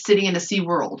A life sitting in a C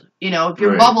world. If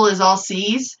your bubble is all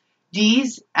C's,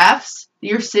 D's, F's that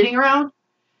you're sitting around,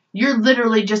 you're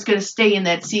literally just going to stay in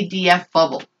that C, D, F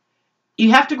bubble.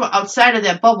 You have to go outside of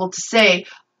that bubble to say,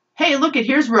 hey, look,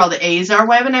 here's where all the A's are.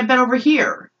 Why haven't I been over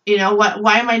here?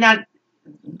 Why am I not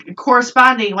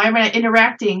corresponding? Why am I not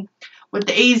interacting with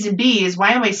the A's and B's?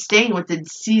 Why am I staying with the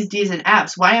C's, D's, and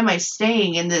F's? Why am I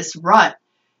staying in this rut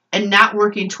and not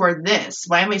working toward this?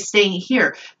 Why am I staying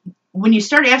here? When you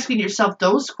start asking yourself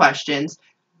those questions,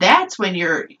 that's when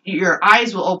your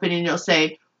eyes will open and you'll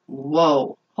say,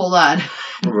 whoa, hold on.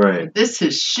 Right. This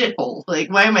is shithole.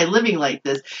 Like, why am I living like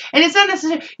this? And it's not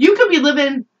necessarily, you could be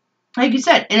living, like you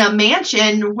said, in a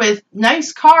mansion with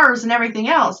nice cars and everything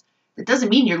else. It doesn't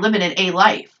mean you're living an A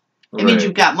life. It means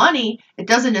you've got money. It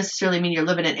doesn't necessarily mean you're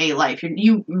living an A life.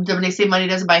 When they say money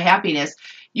doesn't buy happiness,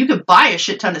 you could buy a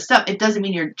shit ton of stuff. It doesn't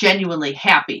mean you're genuinely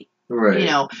happy. Right. You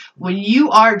know, when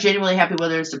you are genuinely happy,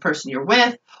 whether it's the person you're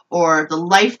with or the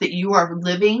life that you are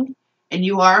living, and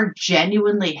you are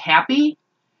genuinely happy,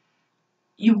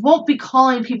 you won't be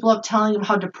calling people up telling them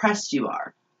how depressed you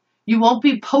are. You won't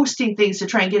be posting things to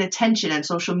try and get attention on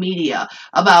social media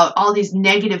about all these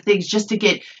negative things just to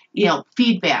get,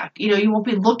 feedback. You won't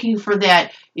be looking for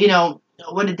that,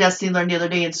 what did Destiny learn the other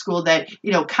day in school? That,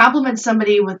 compliment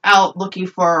somebody without looking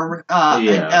for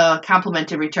a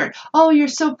compliment in return. Oh, you're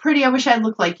so pretty. I wish I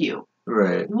looked like you.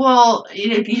 Right. Well,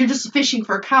 you're just fishing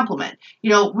for a compliment.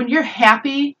 When you're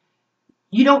happy,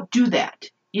 you don't do that.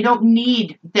 You don't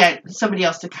need that somebody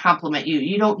else to compliment you.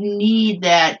 You don't need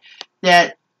that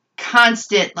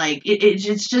constant, like,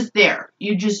 it's just there.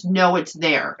 You just know it's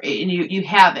there, and you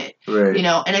have it. Right. And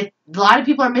a lot of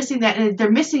people are missing that, and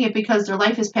they're missing it because their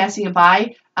life is passing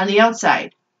by on the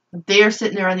outside. They are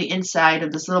sitting there on the inside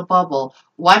of this little bubble,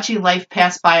 watching life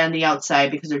pass by on the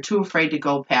outside because they're too afraid to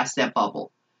go past that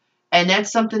bubble. And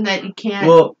that's something that you can't...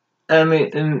 Well, I mean,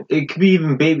 and it could be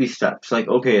even baby steps. Like,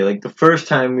 okay, like the first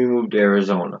time we moved to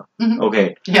Arizona. Mm-hmm.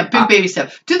 Okay. Yeah, big baby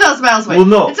step. 2,000 miles away. Well,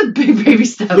 no. It's a big baby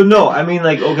step. But no, I mean,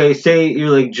 like, okay, say you're,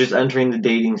 like, just entering the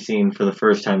dating scene for the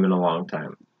first time in a long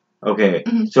time. Okay,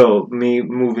 Mm-hmm. So me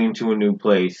moving to a new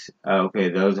place, okay,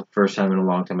 that was the first time in a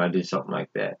long time I did something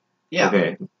like that. Yeah.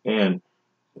 Okay, and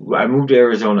I moved to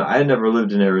Arizona. I had never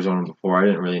lived in Arizona before. I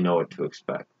didn't really know what to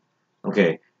expect.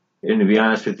 Okay, and to be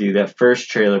honest with you, that first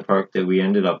trailer park that we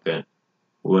ended up in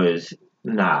was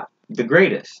not the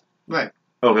greatest. Right.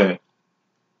 Okay.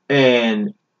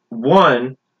 And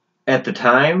one, at the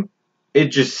time, it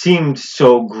just seemed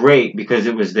so great because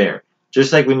it was there.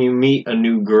 Just like when you meet a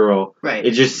new girl, Right.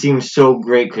 It just seems so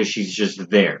great because she's just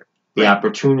there. The Right.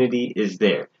 opportunity is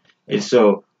there. And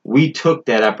so we took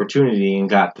that opportunity and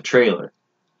got the trailer.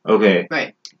 Okay.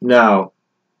 Right. Now,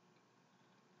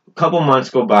 a couple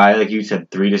months go by, like you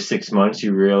said, 3 to 6 months,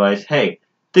 you realize, hey,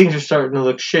 things are starting to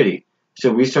look shitty.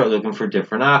 So we start looking for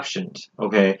different options,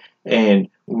 okay? And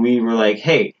we were like,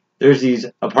 hey, there's these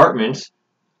apartments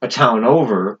a town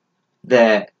over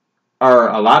that are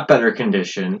a lot better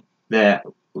condition, that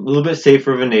a little bit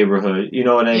safer of a neighborhood, you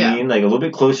know what I Yeah. mean? Like a little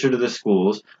bit closer to the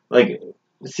schools. Like, it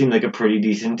seemed like a pretty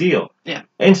decent deal. Yeah.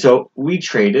 And so we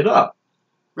traded up.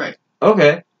 Right.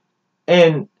 Okay.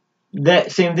 And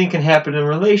that same thing can happen in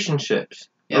relationships.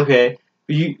 Yeah. Okay.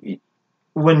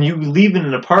 When you leave in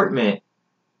an apartment,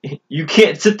 you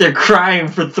can't sit there crying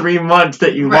for 3 months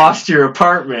that you Right. lost your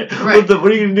apartment. Right. What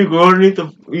are you gonna do? Go underneath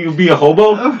you be a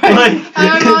hobo? Right. Like,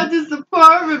 I want this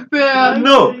apartment back.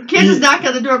 No. You can't just knock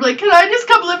on the door and be like, can I just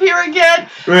come live here again?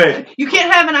 Right. You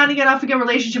can't have an on again, off again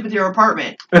relationship with your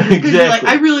apartment. Because Exactly. you're like,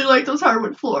 I really like those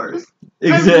hardwood floors.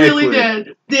 Exactly. I really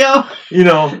did. You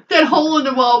know, That hole in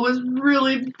the wall was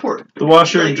really important. the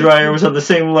washer and Like, dryer was on the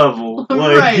same level.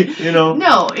 Like, Right. You know.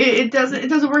 No, it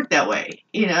doesn't work that way.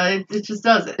 It just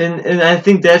doesn't. And I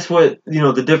think that's what,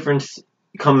 the difference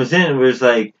comes in, where it's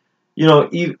like,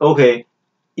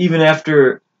 even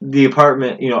after the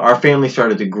apartment, our family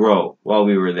started to grow while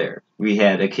we were there. We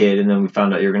had a kid, and then we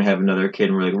found out you're going to have another kid,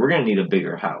 and we're like, we're going to need a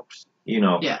bigger house,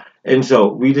 Yeah. And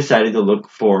so we decided to look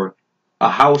for a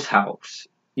house,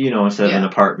 instead of an Yeah.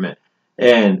 apartment.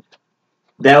 And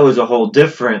that was a whole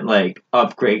different, like,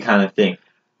 upgrade kind of thing.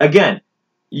 Again,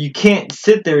 you can't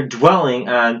sit there dwelling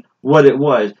on what it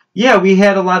was. Yeah, we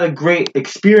had a lot of great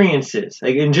experiences.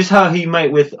 Like, and just how he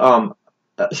might with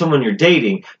someone you're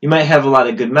dating, you might have a lot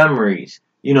of good memories.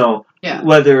 Yeah.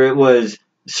 Whether it was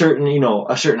a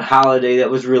certain holiday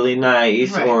that was really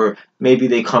nice, Right. or maybe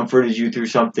they comforted you through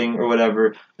something or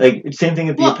whatever. Like, same thing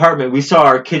at the Well- apartment. We saw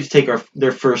our kids take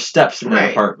their first steps in that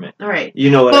Right. apartment. Right. You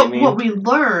know what But I mean? what we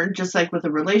learned, just like with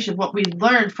a relationship, what we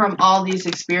learned from all these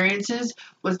experiences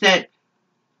was that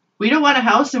we don't want a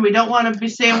house and we don't want to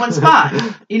stay in one spot.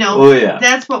 Oh, yeah.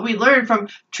 That's what we learned from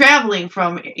traveling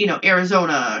from,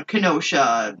 Arizona,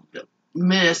 Kenosha,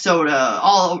 Minnesota,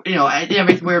 all, and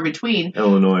everywhere in between.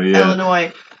 Illinois, yeah.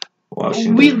 Illinois.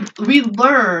 Washington. We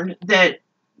learned that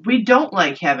we don't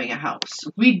like having a house.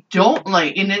 We don't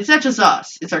like, and it's not just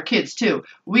us, it's our kids too.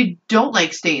 We don't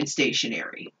like staying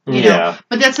stationary. You know? Yeah.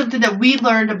 But that's something that we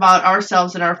learned about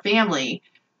ourselves and our family,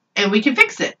 and we can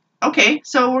fix it. Okay,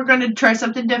 so we're going to try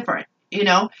something different,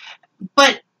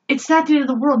 But it's not the end of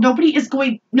the world. Nobody is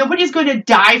going to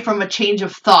die from a change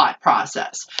of thought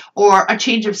process or a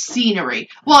change of scenery.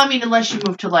 Well, I mean, unless you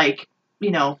move to, like,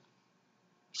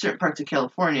 certain parts of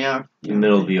California. In the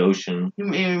middle of the ocean. In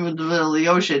the middle of the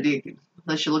ocean,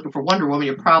 unless you're looking for Wonder Woman,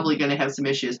 you're probably going to have some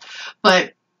issues.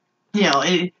 But,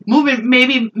 moving,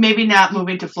 maybe not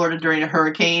moving to Florida during a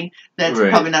hurricane. That's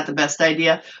probably not the best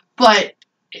idea. But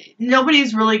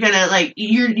nobody's really going to, like,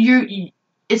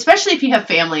 especially if you have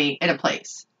family in a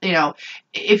place. You know,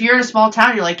 if you're in a small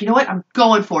town, you're like, you know what? I'm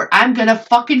going for it. I'm going to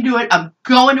fucking do it. I'm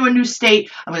going to a new state.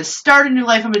 I'm going to start a new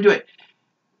life. I'm going to do it.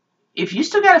 If you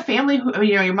still got a family,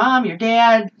 your mom, your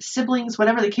dad, siblings,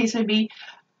 whatever the case may be,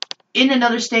 in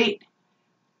another state,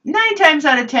 9 times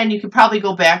out of 10, you could probably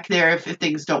go back there if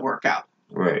things don't work out.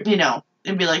 Right. You know,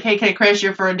 and be like, hey, can I crash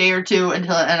here for a day or two and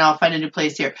I'll find a new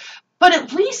place here. But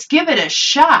at least give it a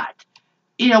shot.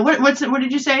 You know, what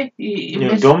did you say?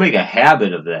 Don't make a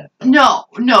habit of that. No,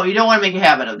 you don't want to make a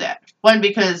habit of that. One,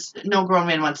 because no grown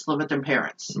man wants to live with their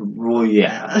parents. Well,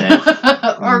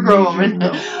 yeah. Or grown woman.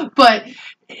 No. But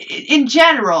in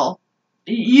general,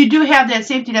 you do have that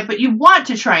safety net, but you want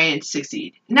to try and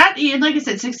succeed. Not, like I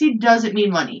said, succeed doesn't mean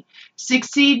money.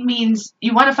 Succeed means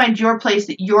you want to find your place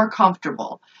that you're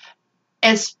comfortable.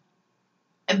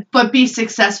 But be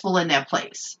successful in that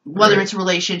place, whether it's a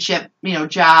relationship,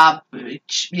 job,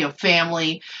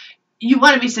 family. You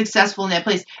want to be successful in that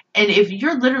place. And if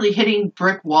you're literally hitting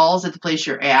brick walls at the place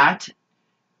you're at,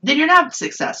 then you're not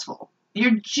successful.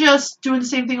 You're just doing the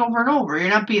same thing over and over. You're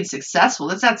not being successful.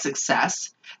 That's not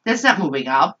success. That's not moving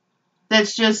up.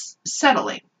 That's just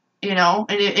settling, And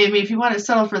if you want to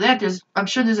settle for that, I'm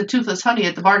sure there's a Toothless Honey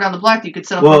at the bar down the block that you could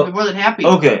settle for. Be more than happy.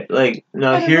 Okay,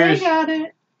 now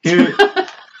But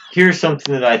here's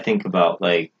something that I think about,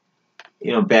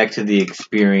 back to the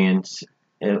experience,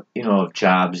 of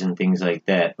jobs and things like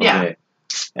that. Okay. Yeah.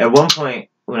 At one point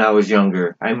when I was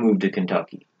younger, I moved to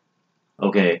Kentucky.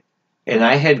 Okay. And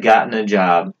I had gotten a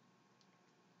job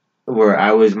where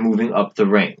I was moving up the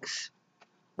ranks.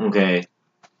 Okay.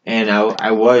 And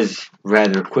I was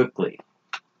rather quickly.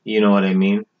 You know what I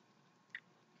mean?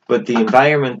 But the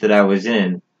environment that I was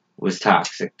in was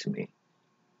toxic to me.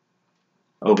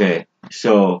 Okay,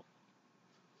 so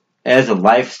as a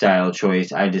lifestyle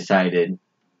choice, I decided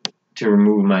to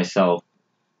remove myself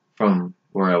from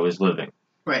where I was living.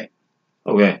 Right.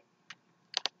 Okay.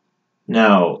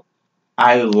 Now,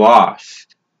 I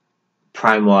lost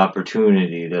primal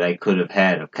opportunity that I could have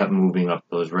had of kept moving up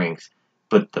those ranks,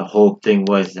 but the whole thing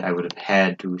was I would have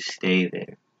had to stay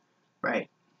there. Right.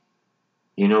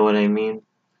 You know what I mean?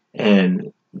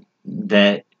 And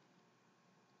that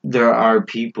there are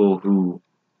people who,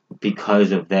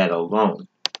 because of that alone,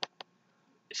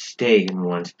 stay in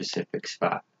one specific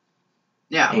spot.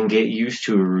 Yeah. And get used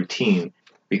to a routine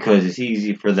because it's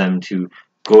easy for them to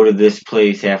go to this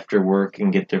place after work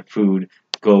and get their food,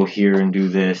 go here and do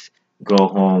this, go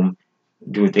home,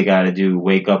 do what they gotta do,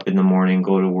 wake up in the morning,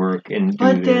 go to work, and do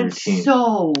their routine. But that's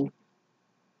so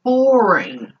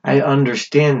boring. I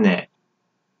understand that.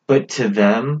 But to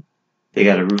them, they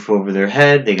got a roof over their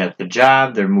head, they got the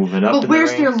job, they're moving up. But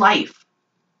where's their life?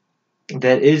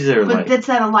 That is their life. But that's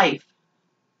not a life.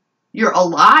 You're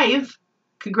alive.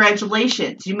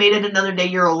 Congratulations. You made it another day.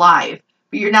 You're alive.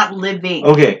 But you're not living.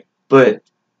 Okay, but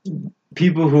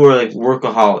people who are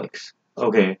workaholics.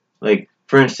 Okay,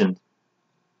 for instance,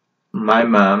 my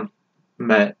mom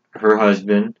met her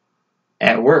husband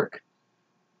at work.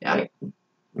 Yeah.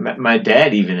 My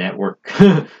dad even at work.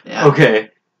 Yeah. Okay,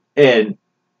 and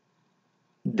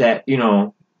that,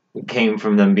 came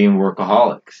from them being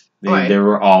workaholics. They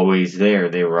were always there.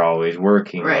 They were always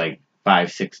working,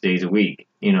 5-6 days a week,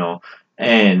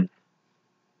 And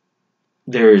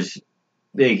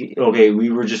we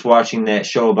were just watching that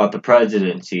show about the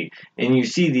presidency, and you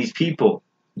see these people,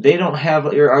 they don't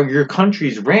have, your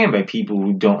country's ran by people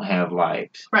who don't have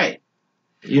lives. Right.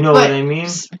 You know what I mean?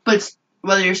 But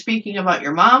whether you're speaking about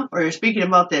your mom or you're speaking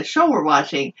about that show we're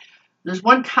watching, there's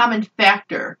one common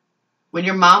factor. When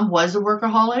your mom was a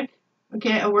workaholic,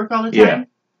 at work all the time, yeah.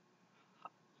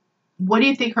 What do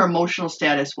you think her emotional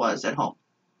status was at home?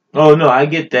 Oh, no, I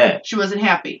get that. She wasn't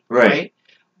happy. Right.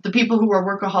 The people who were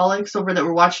workaholics that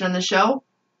were watching on the show,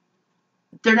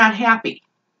 they're not happy.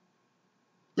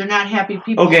 They're not happy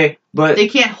people. Okay, but they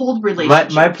can't hold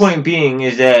relationships. My point being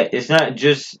is that it's not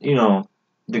just,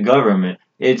 the government.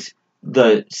 It's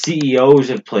the CEOs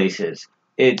of places.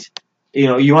 It's,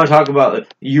 you want to talk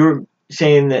about, you're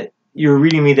saying that, you were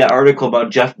reading me that article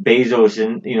about Jeff Bezos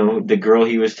and, the girl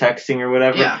he was texting or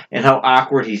whatever, and how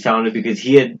awkward he sounded because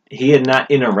he had not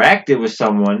interacted with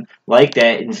someone like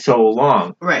that in so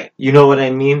long. Right. You know what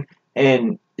I mean?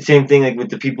 And same thing with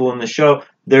the people in the show.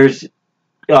 There's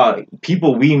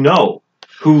people we know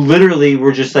who literally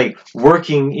were just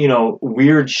working,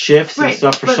 weird shifts and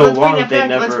stuff for so long that they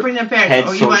never let's bring that back. had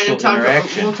social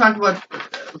interaction. We'll talk about,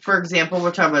 for example,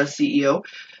 we'll talk about a CEO.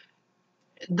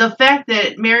 The fact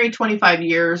that married 25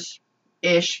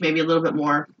 years-ish, maybe a little bit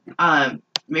more,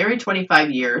 married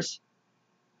 25 years,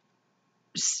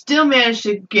 still managed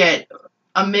to get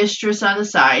a mistress on the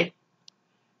side,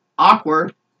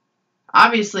 awkward,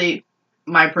 Obviously,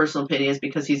 my personal opinion is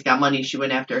because he's got money, she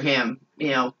went after him.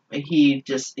 He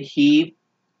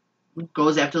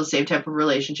goes after the same type of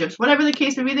relationships. Whatever the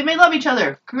case may be, they may love each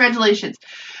other. Congratulations.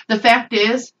 The fact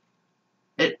is,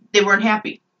 they weren't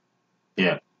happy.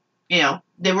 Yeah.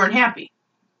 They weren't happy.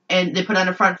 And they put on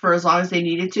a front for as long as they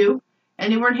needed to,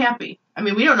 and they weren't happy. I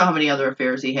mean, we don't know how many other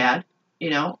affairs he had. We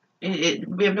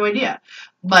have no idea.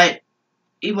 But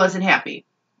he wasn't happy.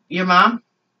 Your mom,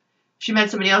 she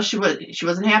met somebody else, she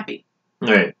wasn't happy.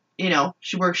 Right.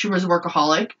 She was a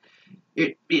workaholic.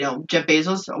 Jeff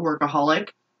Bezos, a workaholic.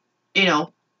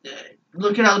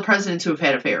 Look at all the presidents who have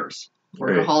had affairs.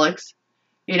 Workaholics.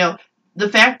 Right. The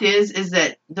fact is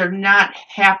that they're not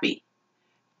happy.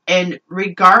 And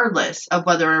regardless of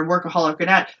whether they're a workaholic or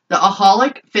not, the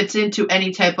aholic fits into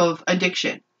any type of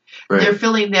addiction. Right. They're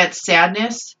filling that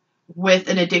sadness with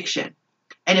an addiction.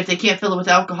 And if they can't fill it with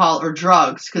alcohol or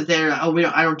drugs, because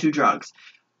I don't do drugs,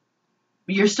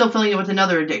 you're still filling it with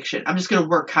another addiction. I'm just going to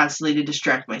work constantly to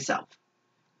distract myself.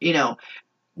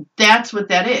 That's what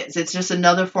that is. It's just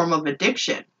another form of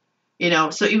addiction.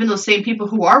 So even those same people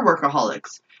who are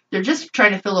workaholics, they're just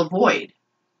trying to fill a void.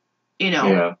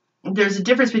 Yeah. There's a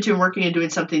difference between working and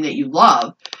doing something that you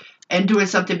love and doing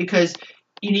something because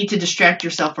you need to distract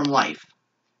yourself from life.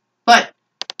 But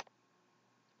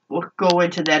we'll go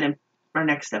into that in our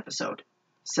next episode.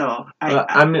 So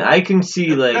I can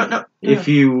see if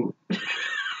you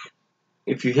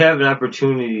have an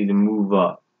opportunity to move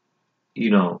up,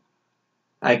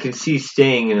 I can see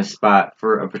staying in a spot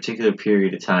for a particular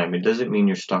period of time. It doesn't mean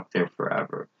you're stuck there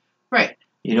forever. Right.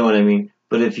 You know what I mean?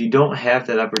 But if you don't have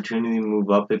that opportunity to move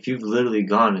up, if you've literally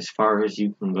gone as far as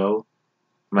you can go,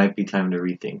 it might be time to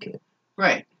rethink it.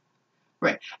 Right.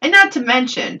 Right. And not to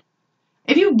mention,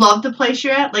 if you love the place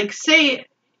you're at, say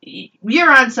you're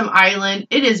on some island,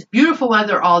 it is beautiful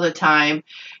weather all the time.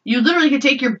 You literally could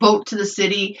take your boat to the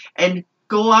city and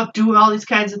go out doing all these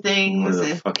kinds of things. Where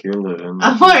the fuck you're living.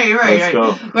 Right. Let's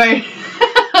go. Right.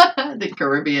 The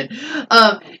Caribbean.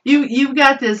 You've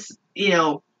got this,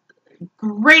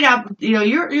 great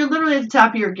you're literally at the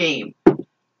top of your game.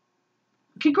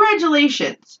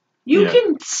 Congratulations. You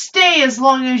can stay as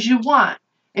long as you want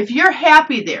if you're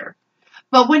happy there.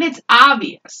 But when it's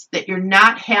obvious that you're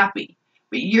not happy,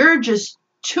 but you're just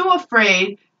too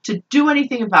afraid to do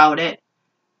anything about it,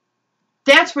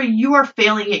 that's where you are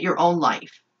failing at your own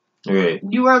life. Right.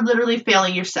 You are literally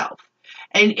failing yourself.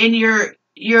 And you're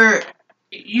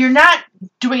not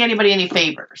doing anybody any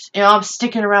favors. I'm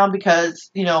sticking around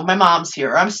because, my mom's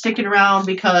here. Or I'm sticking around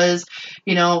because,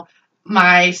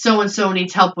 my so-and-so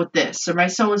needs help with this. Or my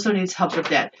so-and-so needs help with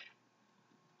that.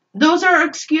 Those are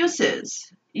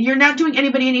excuses. You're not doing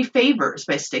anybody any favors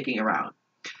by sticking around.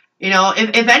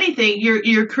 If anything,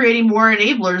 you're creating more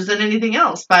enablers than anything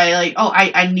else by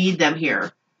I need them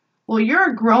here. Well,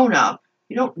 you're a grown-up.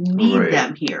 You don't need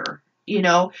them here. You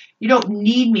don't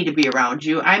need me to be around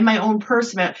you. I'm my own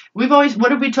person.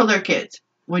 What have we told our kids?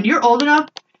 When you're old enough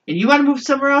and you want to move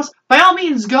somewhere else, by all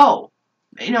means, go.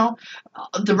 I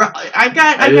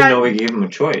didn't know we gave them a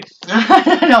choice.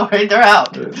 I know, right? They're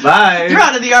out. Bye. They're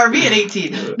out of the RV at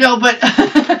 18. No, but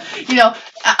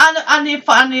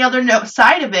on the other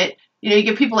side of it, you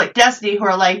get people like Destiny who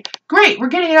are like, great, we're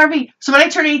getting an RV. So when I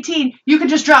turn 18, you can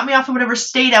just drop me off in whatever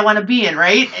state I want to be in,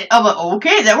 right? I'm like,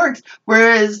 okay, that works.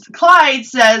 Whereas Clyde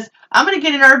says, I'm going to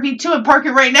get an RV too and park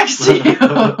it right next to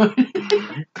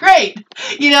you. Great.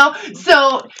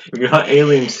 So. We're not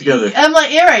aliens together. I'm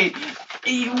like, all right.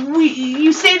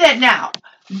 You say that now,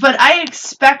 but I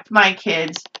expect my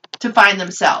kids to find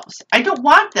themselves. I don't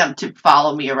want them to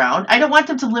follow me around. I don't want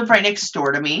them to live right next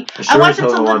door to me. I want them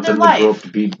to live their life. Grow up to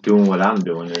be doing what I'm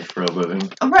doing for a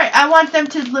living. Right. I want them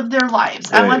to live their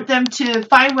lives. Right. I want them to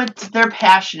find what they're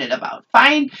passionate about.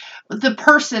 Find the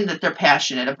person that they're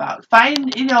passionate about.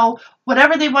 Find,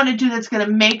 whatever they want to do that's going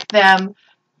to make them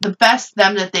the best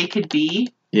them that they could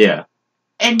be. Yeah.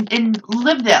 And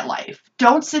live that life.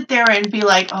 Don't sit there and be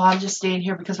like, oh, I'm just staying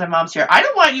here because my mom's here. I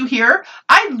don't want you here.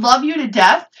 I love you to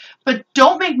death, but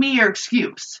don't make me your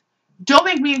excuse. Don't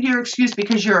make me your excuse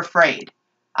because you're afraid.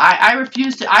 I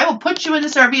refuse to. I will put you in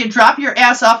this RV and drop your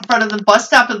ass off in front of the bus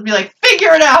stop and be like,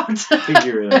 figure it out.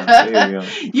 Figure it out. There you go.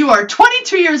 You are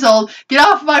 22 years old. Get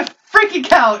off my freaking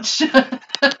couch.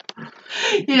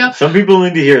 Some people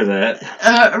need to hear that.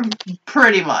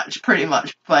 Pretty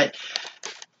much. But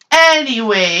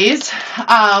anyways,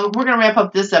 we're going to wrap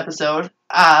up this episode.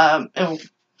 And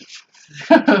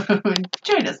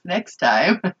join us next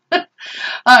time. All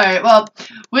right. Well,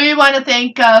 we want to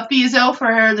thank Fizo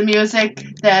for the music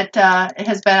that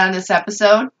has been on this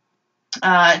episode.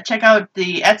 Check out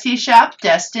the Etsy shop,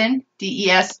 Destin,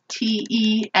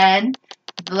 Desten,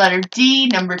 the letter D,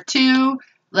 number 2,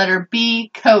 letter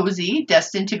B, Cozy,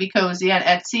 Destined to be Cozy on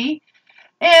Etsy.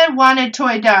 And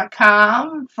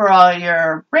wantedtoy.com for all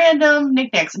your random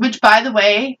knickknacks, which, by the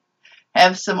way,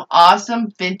 have some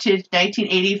awesome vintage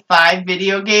 1985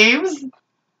 video games.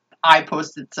 I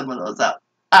posted some of those up.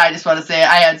 I just want to say it.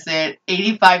 I had to say it.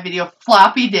 85 video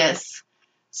floppy disks.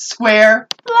 Square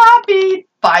floppy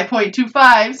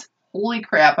 5.25s. Holy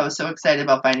crap, I was so excited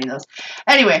about finding those.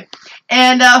 Anyway,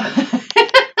 and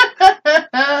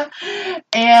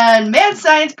and Mad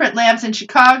Science Print Labs in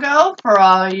Chicago for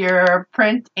all your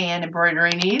print and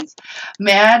embroidery needs.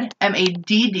 Mad,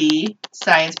 M-A-D-D,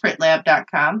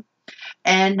 scienceprintlab.com.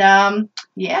 And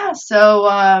yeah,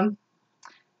 so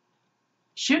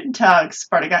shoot and tug,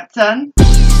 Sparta got done.